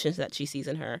selfishness that she sees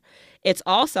in her. It's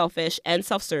all selfish and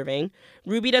self-serving.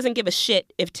 Ruby doesn't give a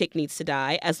shit if Tick needs to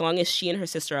die, as long as she and her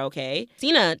sister are okay.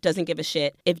 Cena doesn't give a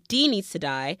shit if Dee needs to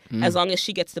die, as long as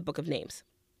she gets the Book of Names.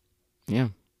 Yeah,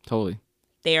 totally.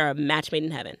 They are a match made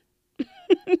in heaven.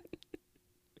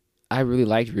 I really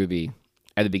liked Ruby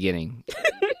at the beginning.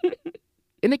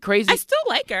 Isn't it crazy? I still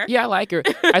like her. Yeah, I like her.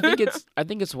 I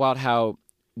think it's wild how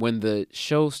when the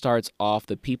show starts off,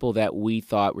 the people that we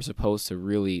thought were supposed to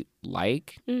really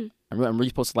like, I'm really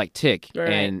supposed to like Tick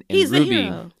and He's the Ruby.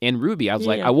 hero. And Ruby, I was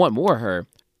like, Yeah. I want more of her.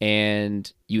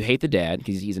 And you hate the dad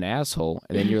because he's an asshole.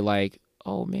 And then you're like,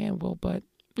 oh man, well, but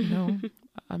you know,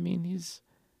 I mean, he's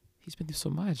been through so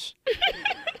much.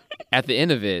 At the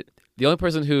end of it, the only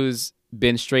person who's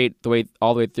been straight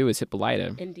all the way through is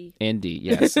Hippolyta. Indy,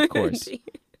 yes, of course.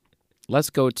 Let's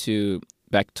go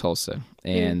back to Tulsa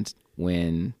and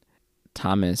when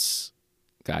Thomas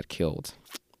got killed.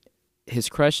 His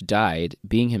crush died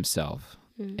being himself,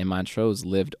 and Montrose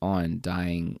lived on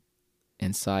dying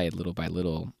inside little by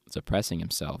little, suppressing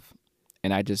himself.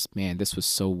 And this was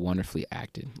so wonderfully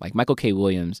acted. Like Michael K.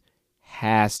 Williams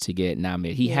has to get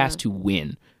nominated. He has to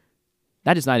win.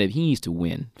 That is not it. He needs to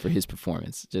win for his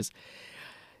performance.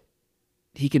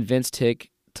 He convinced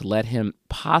Tick to let him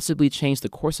possibly change the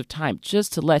course of time,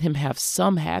 just to let him have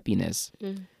some happiness.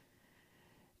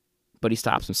 But he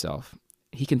stops himself.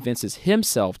 He convinces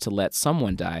himself to let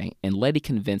someone die, and Letty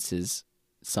convinces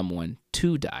someone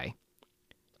to die.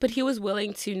 But he was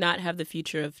willing to not have the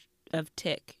future of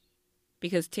Tick,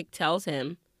 because Tick tells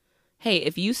him, hey,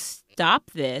 if you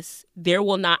stop this,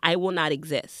 I will not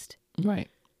exist. Right.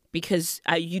 Because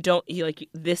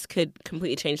this could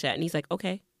completely change that. And he's like,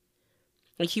 okay.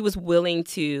 Like he was willing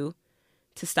to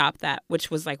stop that,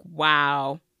 which was like,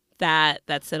 wow, that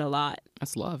said a lot.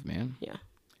 That's love, man. Yeah.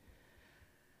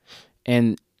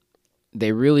 And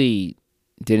they really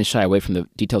didn't shy away from the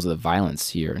details of the violence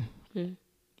here.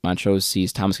 Montrose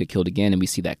sees Thomas get killed again, and we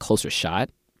see that closer shot.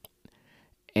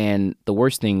 And the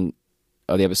worst thing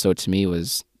of the episode to me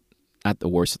was not the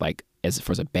worst, like as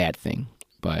far as a bad thing,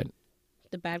 but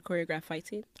The bad choreographed fight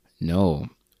scene? no,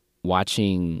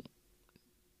 watching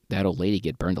that old lady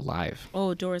get burned alive.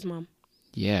 Oh, Dora's mom.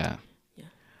 Yeah.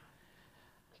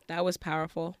 That was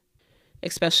powerful,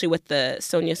 especially with the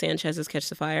Sonia Sanchez's Catch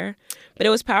the Fire. But it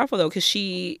was powerful, though, because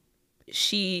she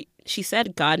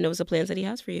said God knows the plans that he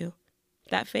has for you.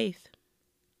 That faith.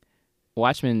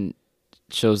 Watchmen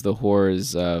shows the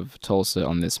horrors of Tulsa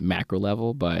on this macro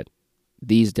level, but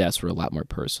these deaths were a lot more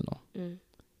personal.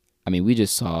 I mean, we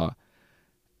just saw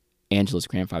Angela's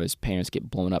grandfather's parents get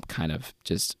blown up kind of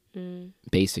just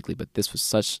basically, but this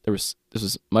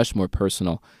was much more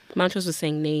personal. Montrose was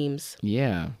saying names.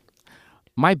 Yeah.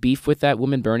 My beef with that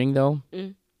woman burning, though,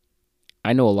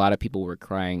 I know a lot of people were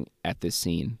crying at this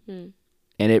scene.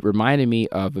 And it reminded me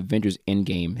of Avengers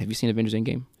Endgame. Have you seen Avengers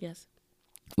Endgame? Yes.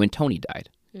 When Tony died.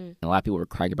 And a lot of people were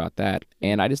crying about that.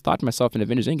 And I just thought to myself in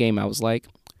Avengers Endgame, I was like,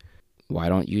 why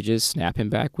don't you just snap him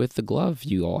back with the glove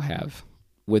you all have?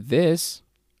 With this,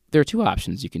 there are two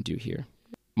options you can do here.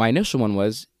 My initial one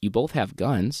was, you both have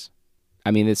guns.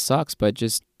 I mean, this sucks, but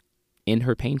just end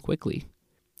her pain quickly.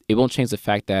 It won't change the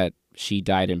fact that she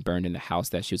died and burned in the house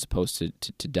that she was supposed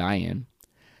to die in.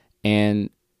 And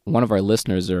one of our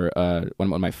listeners, or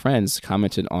one of my friends,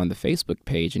 commented on the Facebook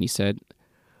page, and he said,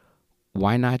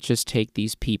 why not just take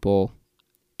these people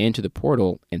into the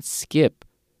portal and skip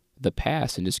the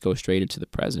past and just go straight into the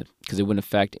present? Because it wouldn't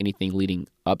affect anything leading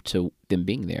up to them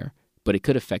being there, but it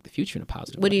could affect the future in a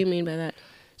positive way. What do you mean by that?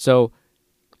 So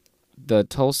the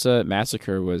Tulsa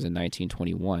massacre was in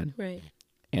 1921. Right.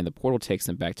 And the portal takes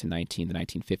them back to the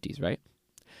 1950s, right?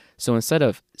 So instead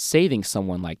of saving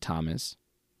someone like Thomas,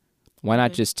 why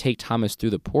not just take Thomas through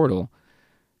the portal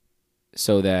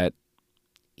so that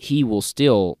he will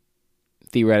still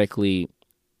theoretically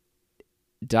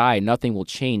die? Nothing will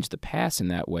change the past in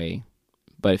that way.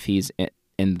 But if he's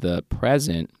in the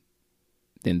present,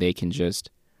 then they can just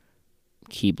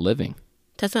keep living.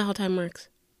 That's not how time works.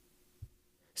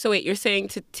 So wait, you're saying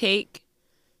to take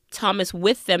Thomas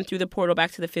with them through the portal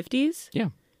back to the 50s? Yeah.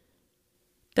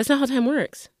 That's not how time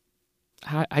works.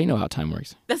 How you know how time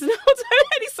works? That's not how time.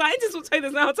 Any scientist will tell you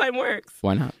that's not how time works.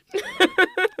 Why not?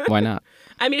 Why not?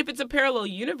 I mean, if it's a parallel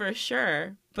universe,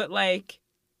 sure, but like,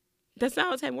 that's not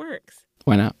how time works.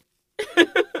 Why not?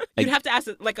 You'd have to ask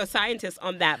like a scientist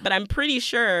on that, but I'm pretty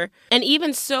sure. And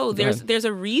even so, there's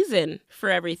a reason for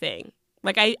everything.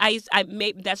 Like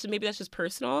maybe that's just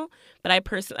personal, but I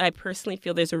personally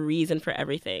feel there's a reason for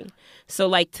everything. So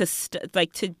like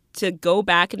to go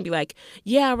back and be like,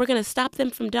 yeah, we're gonna stop them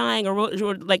from dying, or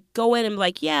we'll like go in and be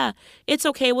like, yeah, it's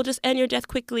okay, we'll just end your death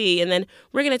quickly, and then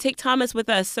we're gonna take Thomas with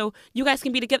us so you guys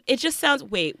can be together. It just sounds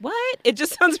what? It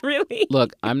just sounds really.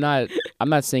 Look, I'm not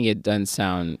saying it doesn't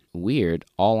sound weird.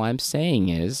 All I'm saying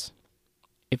is,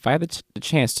 if I had the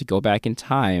chance to go back in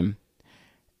time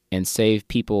and save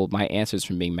people, my ancestors,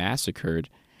 from being massacred,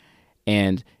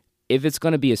 and if it's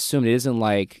going to be assumed, it isn't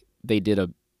like they did a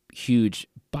huge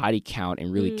body count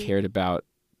and really cared about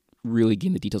really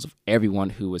getting the details of everyone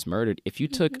who was murdered. If you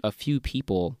took a few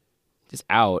people just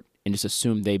out and just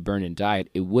assumed they burned and died,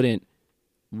 it wouldn't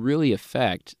really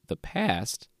affect the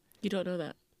past. You don't know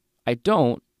that. I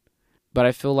don't, but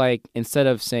I feel like instead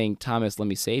of saying, Thomas, let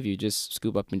me save you, just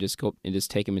scoop up and just go and just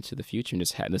take him into the future and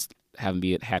just have him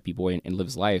be a happy boy and live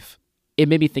his life. It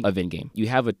made me think of Endgame. You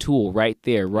have a tool right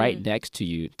there, right next to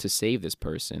you to save this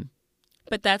person.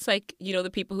 But that's like, the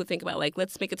people who think about like,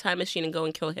 let's make a time machine and go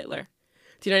and kill Hitler.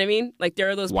 Do you know what I mean? Like there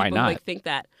are those people who like think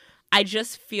that. I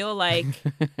just feel like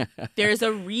there's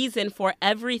a reason for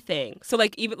everything. So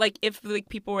like even like if like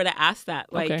people were to ask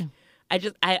that, like okay.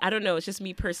 I don't know. It's just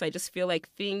me personally. I just feel like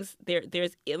things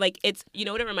there's like it's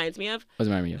what it reminds me of. What's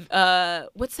it remind me of?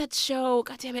 What's that show?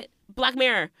 God damn it, Black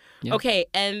Mirror. Yeah. Okay,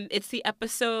 and it's the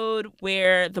episode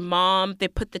where the mom they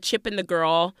put the chip in the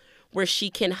girl where she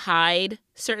can hide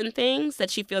certain things that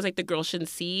she feels like the girl shouldn't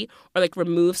see, or like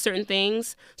remove certain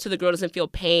things so the girl doesn't feel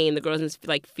pain, the girl doesn't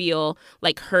like feel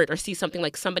like hurt or see something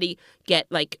like somebody get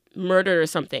like murdered or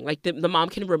something. Like the mom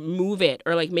can remove it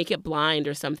or like make it blind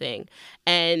or something.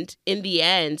 And in the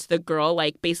end, the girl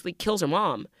like basically kills her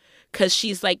mom because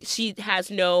she's like she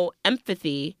has no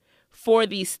empathy for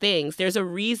these things. There's a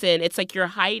reason. It's like you're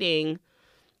hiding.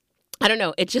 I don't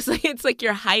know. It's just like it's like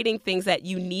you're hiding things that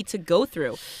you need to go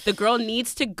through. The girl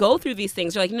needs to go through these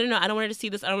things. You're like, no, I don't want her to see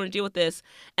this. I don't want to deal with this.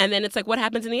 And then it's like, what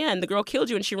happens in the end? The girl killed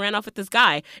you and she ran off with this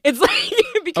guy. It's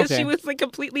like because she was like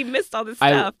completely missed all this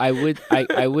stuff. I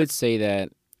would say that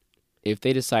if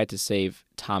they decide to save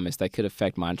Thomas, that could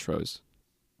affect Montrose.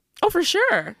 Oh, for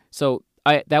sure. So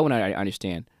that one I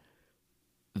understand.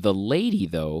 The lady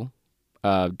though,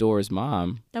 Dora's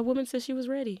mom. That woman said she was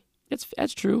ready.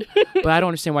 That's true, but I don't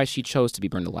understand why she chose to be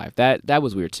burned alive. That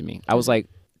was weird to me. I was like,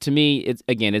 to me, it's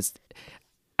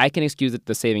I can excuse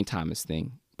the saving Thomas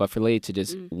thing, but for Lady to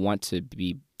just want to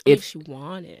be, if she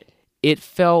wanted, it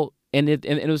felt, and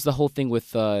it was the whole thing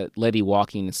with Letty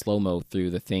walking in slow mo through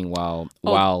the thing while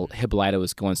Hippolyta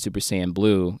was going Super Saiyan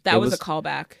Blue. That was a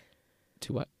callback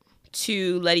to what?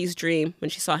 To Letty's dream when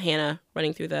she saw Hannah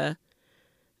running through the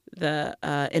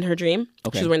in her dream.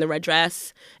 Okay. She was wearing the red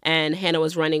dress and Hannah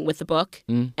was running with the book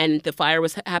and the fire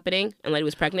was happening and Letty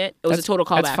was pregnant. It was a total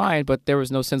callback. That's fine, but there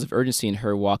was no sense of urgency in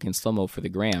her walking slow-mo for the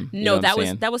gram. No, that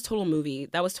was total movie.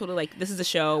 That was total like, this is a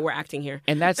show, we're acting here.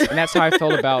 And that's how I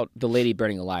felt about the lady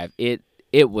burning alive. It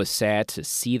was sad to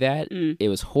see that. It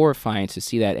was horrifying to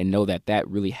see that and know that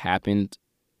really happened.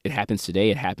 It happens today.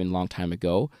 It happened a long time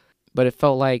ago. But it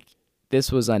felt like this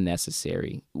was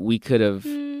unnecessary. We could have...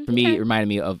 For me, it reminded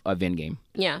me of Endgame.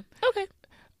 Yeah.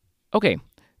 Okay.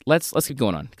 Let's keep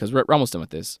going on because we're almost done with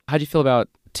this. How'd you feel about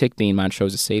Tick being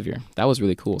Montrose's savior? That was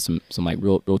really cool. Some like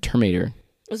real Terminator.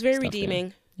 It was very redeeming.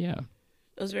 There. Yeah.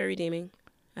 It was very redeeming.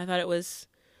 I thought it was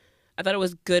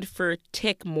good for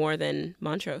Tick more than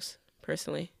Montrose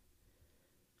personally.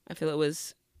 I feel it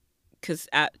was because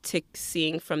Tick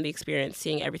seeing from the experience,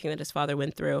 seeing everything that his father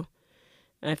went through.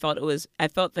 And I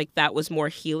felt like that was more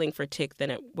healing for Tick than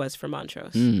it was for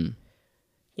Montrose.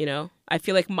 I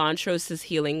feel like Montrose's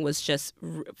healing was just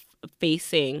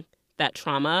facing that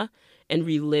trauma and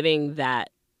reliving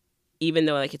that, even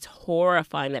though like it's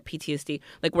horrifying that PTSD,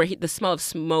 like where the smell of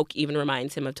smoke even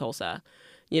reminds him of Tulsa,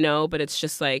 But it's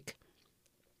just like,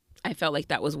 I felt like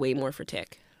that was way more for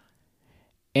Tick.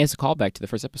 And it's a callback to the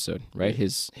first episode, right?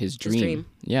 His dream.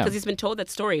 Yeah. Because he's been told that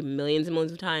story millions and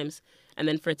millions of times. And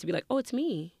then for it to be like, oh, it's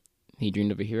me. He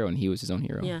dreamed of a hero and he was his own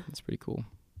hero. Yeah. That's pretty cool.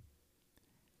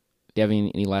 Do you have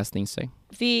any last things to say?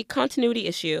 The continuity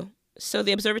issue. So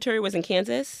the observatory was in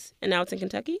Kansas and now it's in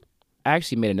Kentucky? I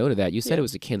actually made a note of that. You said Yeah. it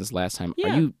was at Kansas last time.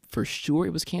 Yeah. Are you for sure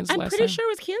it was Kansas I'm last pretty time? sure it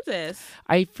was Kansas.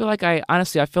 I feel like I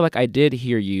feel like I did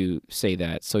hear you say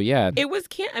that. So yeah. It was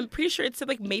I'm pretty sure it said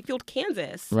like Mayfield,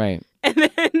 Kansas. Right. And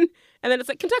then it's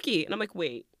like Kentucky. And I'm like,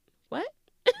 wait, what?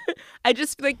 I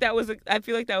just feel like that was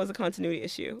a continuity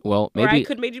issue. Well, Or I maybe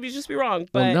could maybe just be wrong.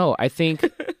 But well, no, I think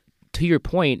to your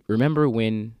point, remember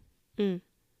when Mm.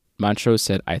 Montrose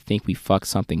said, "I think we fucked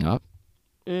something up"?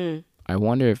 Mm, I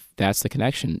wonder if that's the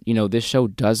connection. You know, this show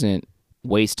doesn't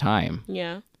waste time.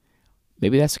 yeah.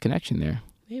 Maybe that's the connection there.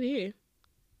 Maybe.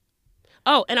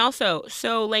 Oh, and also,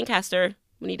 so Lancaster,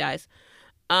 when he dies,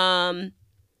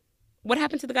 what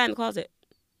happened to the guy in the closet?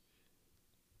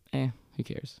 Who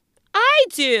cares? I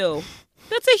do.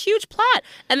 That's a huge plot.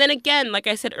 And then again, like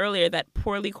I said earlier, that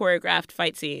poorly choreographed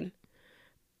fight scene.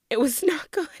 It was not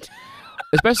good.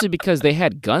 Especially because they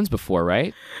had guns before,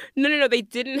 right? No. They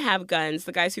didn't have guns.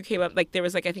 The guys who came up, like there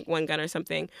was like I think one gun or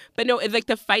something. But no, like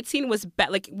the fight scene was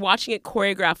like watching it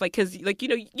choreographed, like because like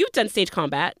you've done stage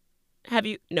combat. Have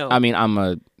you? No. I mean, I'm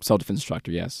a self-defense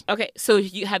instructor, yes. Okay, so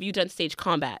have you done stage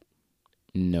combat?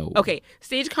 No. Okay,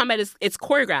 stage combat it's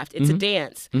choreographed. It's a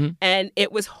dance, and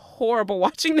it was horrible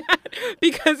watching that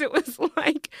because it was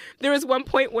like there was one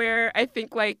point where I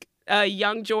think like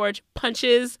young George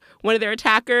punches one of their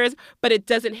attackers, but it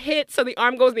doesn't hit, so the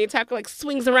arm goes and the attacker like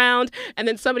swings around, and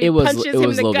then somebody punches him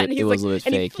in the gut, and he's like,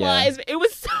 and he flies. Yeah. It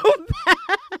was so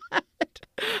bad.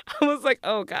 I was like,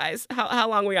 oh guys, how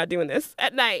long were y'all doing this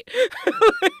at night?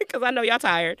 Because I know y'all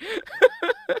tired.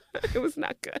 It was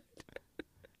not good.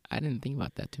 I didn't think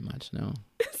about that too much, no.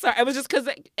 Sorry, it was just because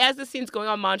as the scene's going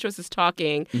on, Montrose is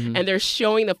talking, and they're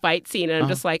showing the fight scene, and I'm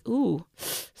just like, ooh,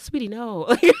 sweetie, no.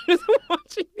 Like, I'm just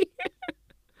watching the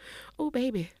oh,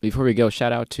 baby. Before we go,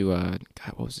 shout out to, God,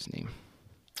 what was his name?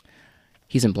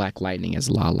 He's in Black Lightning as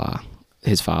Lala,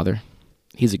 his father.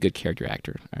 He's a good character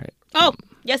actor. All right. Oh,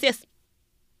 yes.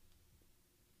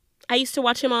 I used to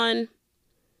watch him on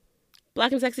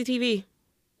Black and Sexy TV.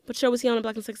 What show was he on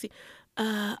Black and Sexy?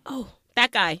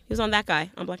 That guy. He was on That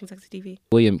Guy on Black and Sexy TV.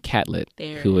 William Catlett,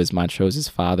 who was Montrose's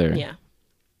father. Yeah.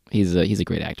 He's a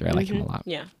great actor. I like him a lot.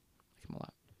 Yeah. I like him a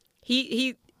lot.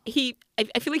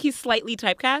 I feel like he's slightly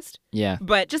typecast. Yeah.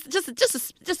 But just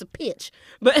a pinch.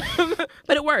 But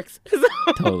but it works.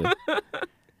 Totally.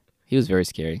 He was very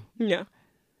scary. Yeah.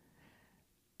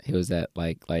 He was that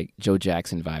like Joe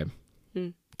Jackson vibe.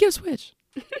 Get a switch.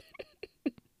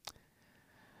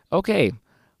 Okay.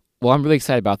 Well, I'm really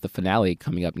excited about the finale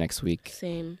coming up next week.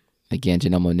 Same. Again,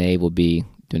 Janelle Monáe will be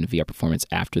doing a VR performance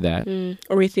after that.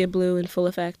 Orethia Blue in full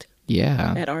effect.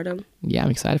 Yeah. At Artem. Yeah,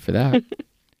 I'm excited for that.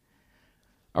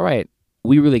 All right.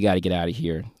 We really got to get out of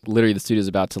here. Literally, the studio's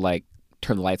about to like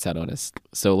turn the lights out on us.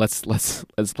 So let's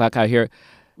clock out here.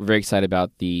 We're very excited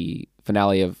about the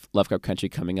finale of Lovecraft Country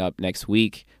coming up next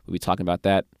week. We'll be talking about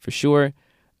that for sure.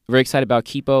 Very excited about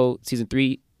Kipo. Season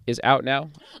 3 is out now.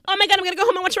 Oh my God, I'm going to go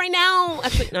home and watch right now.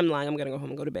 Actually, I'm lying. I'm going to go home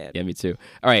and go to bed. Yeah, me too.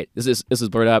 All right, this is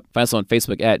Blurred Up. Find us on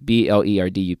Facebook at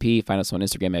BLERDUP. Find us on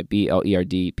Instagram at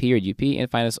BLERDPUP. And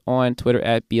find us on Twitter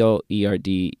at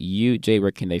BLERDU. Jay,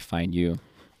 where can they find you?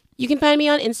 You can find me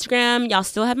on Instagram. Y'all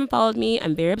still haven't followed me.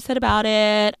 I'm very upset about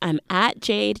it. I'm at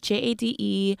Jade,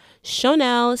 Jade,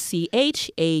 Chaunelle,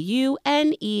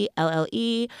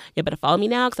 CHAUNELLE. You better follow me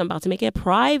now because I'm about to make it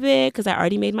private because I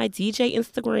already made my DJ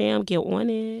Instagram. Get on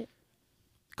it.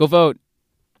 Go vote,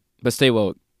 but stay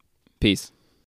woke. Peace.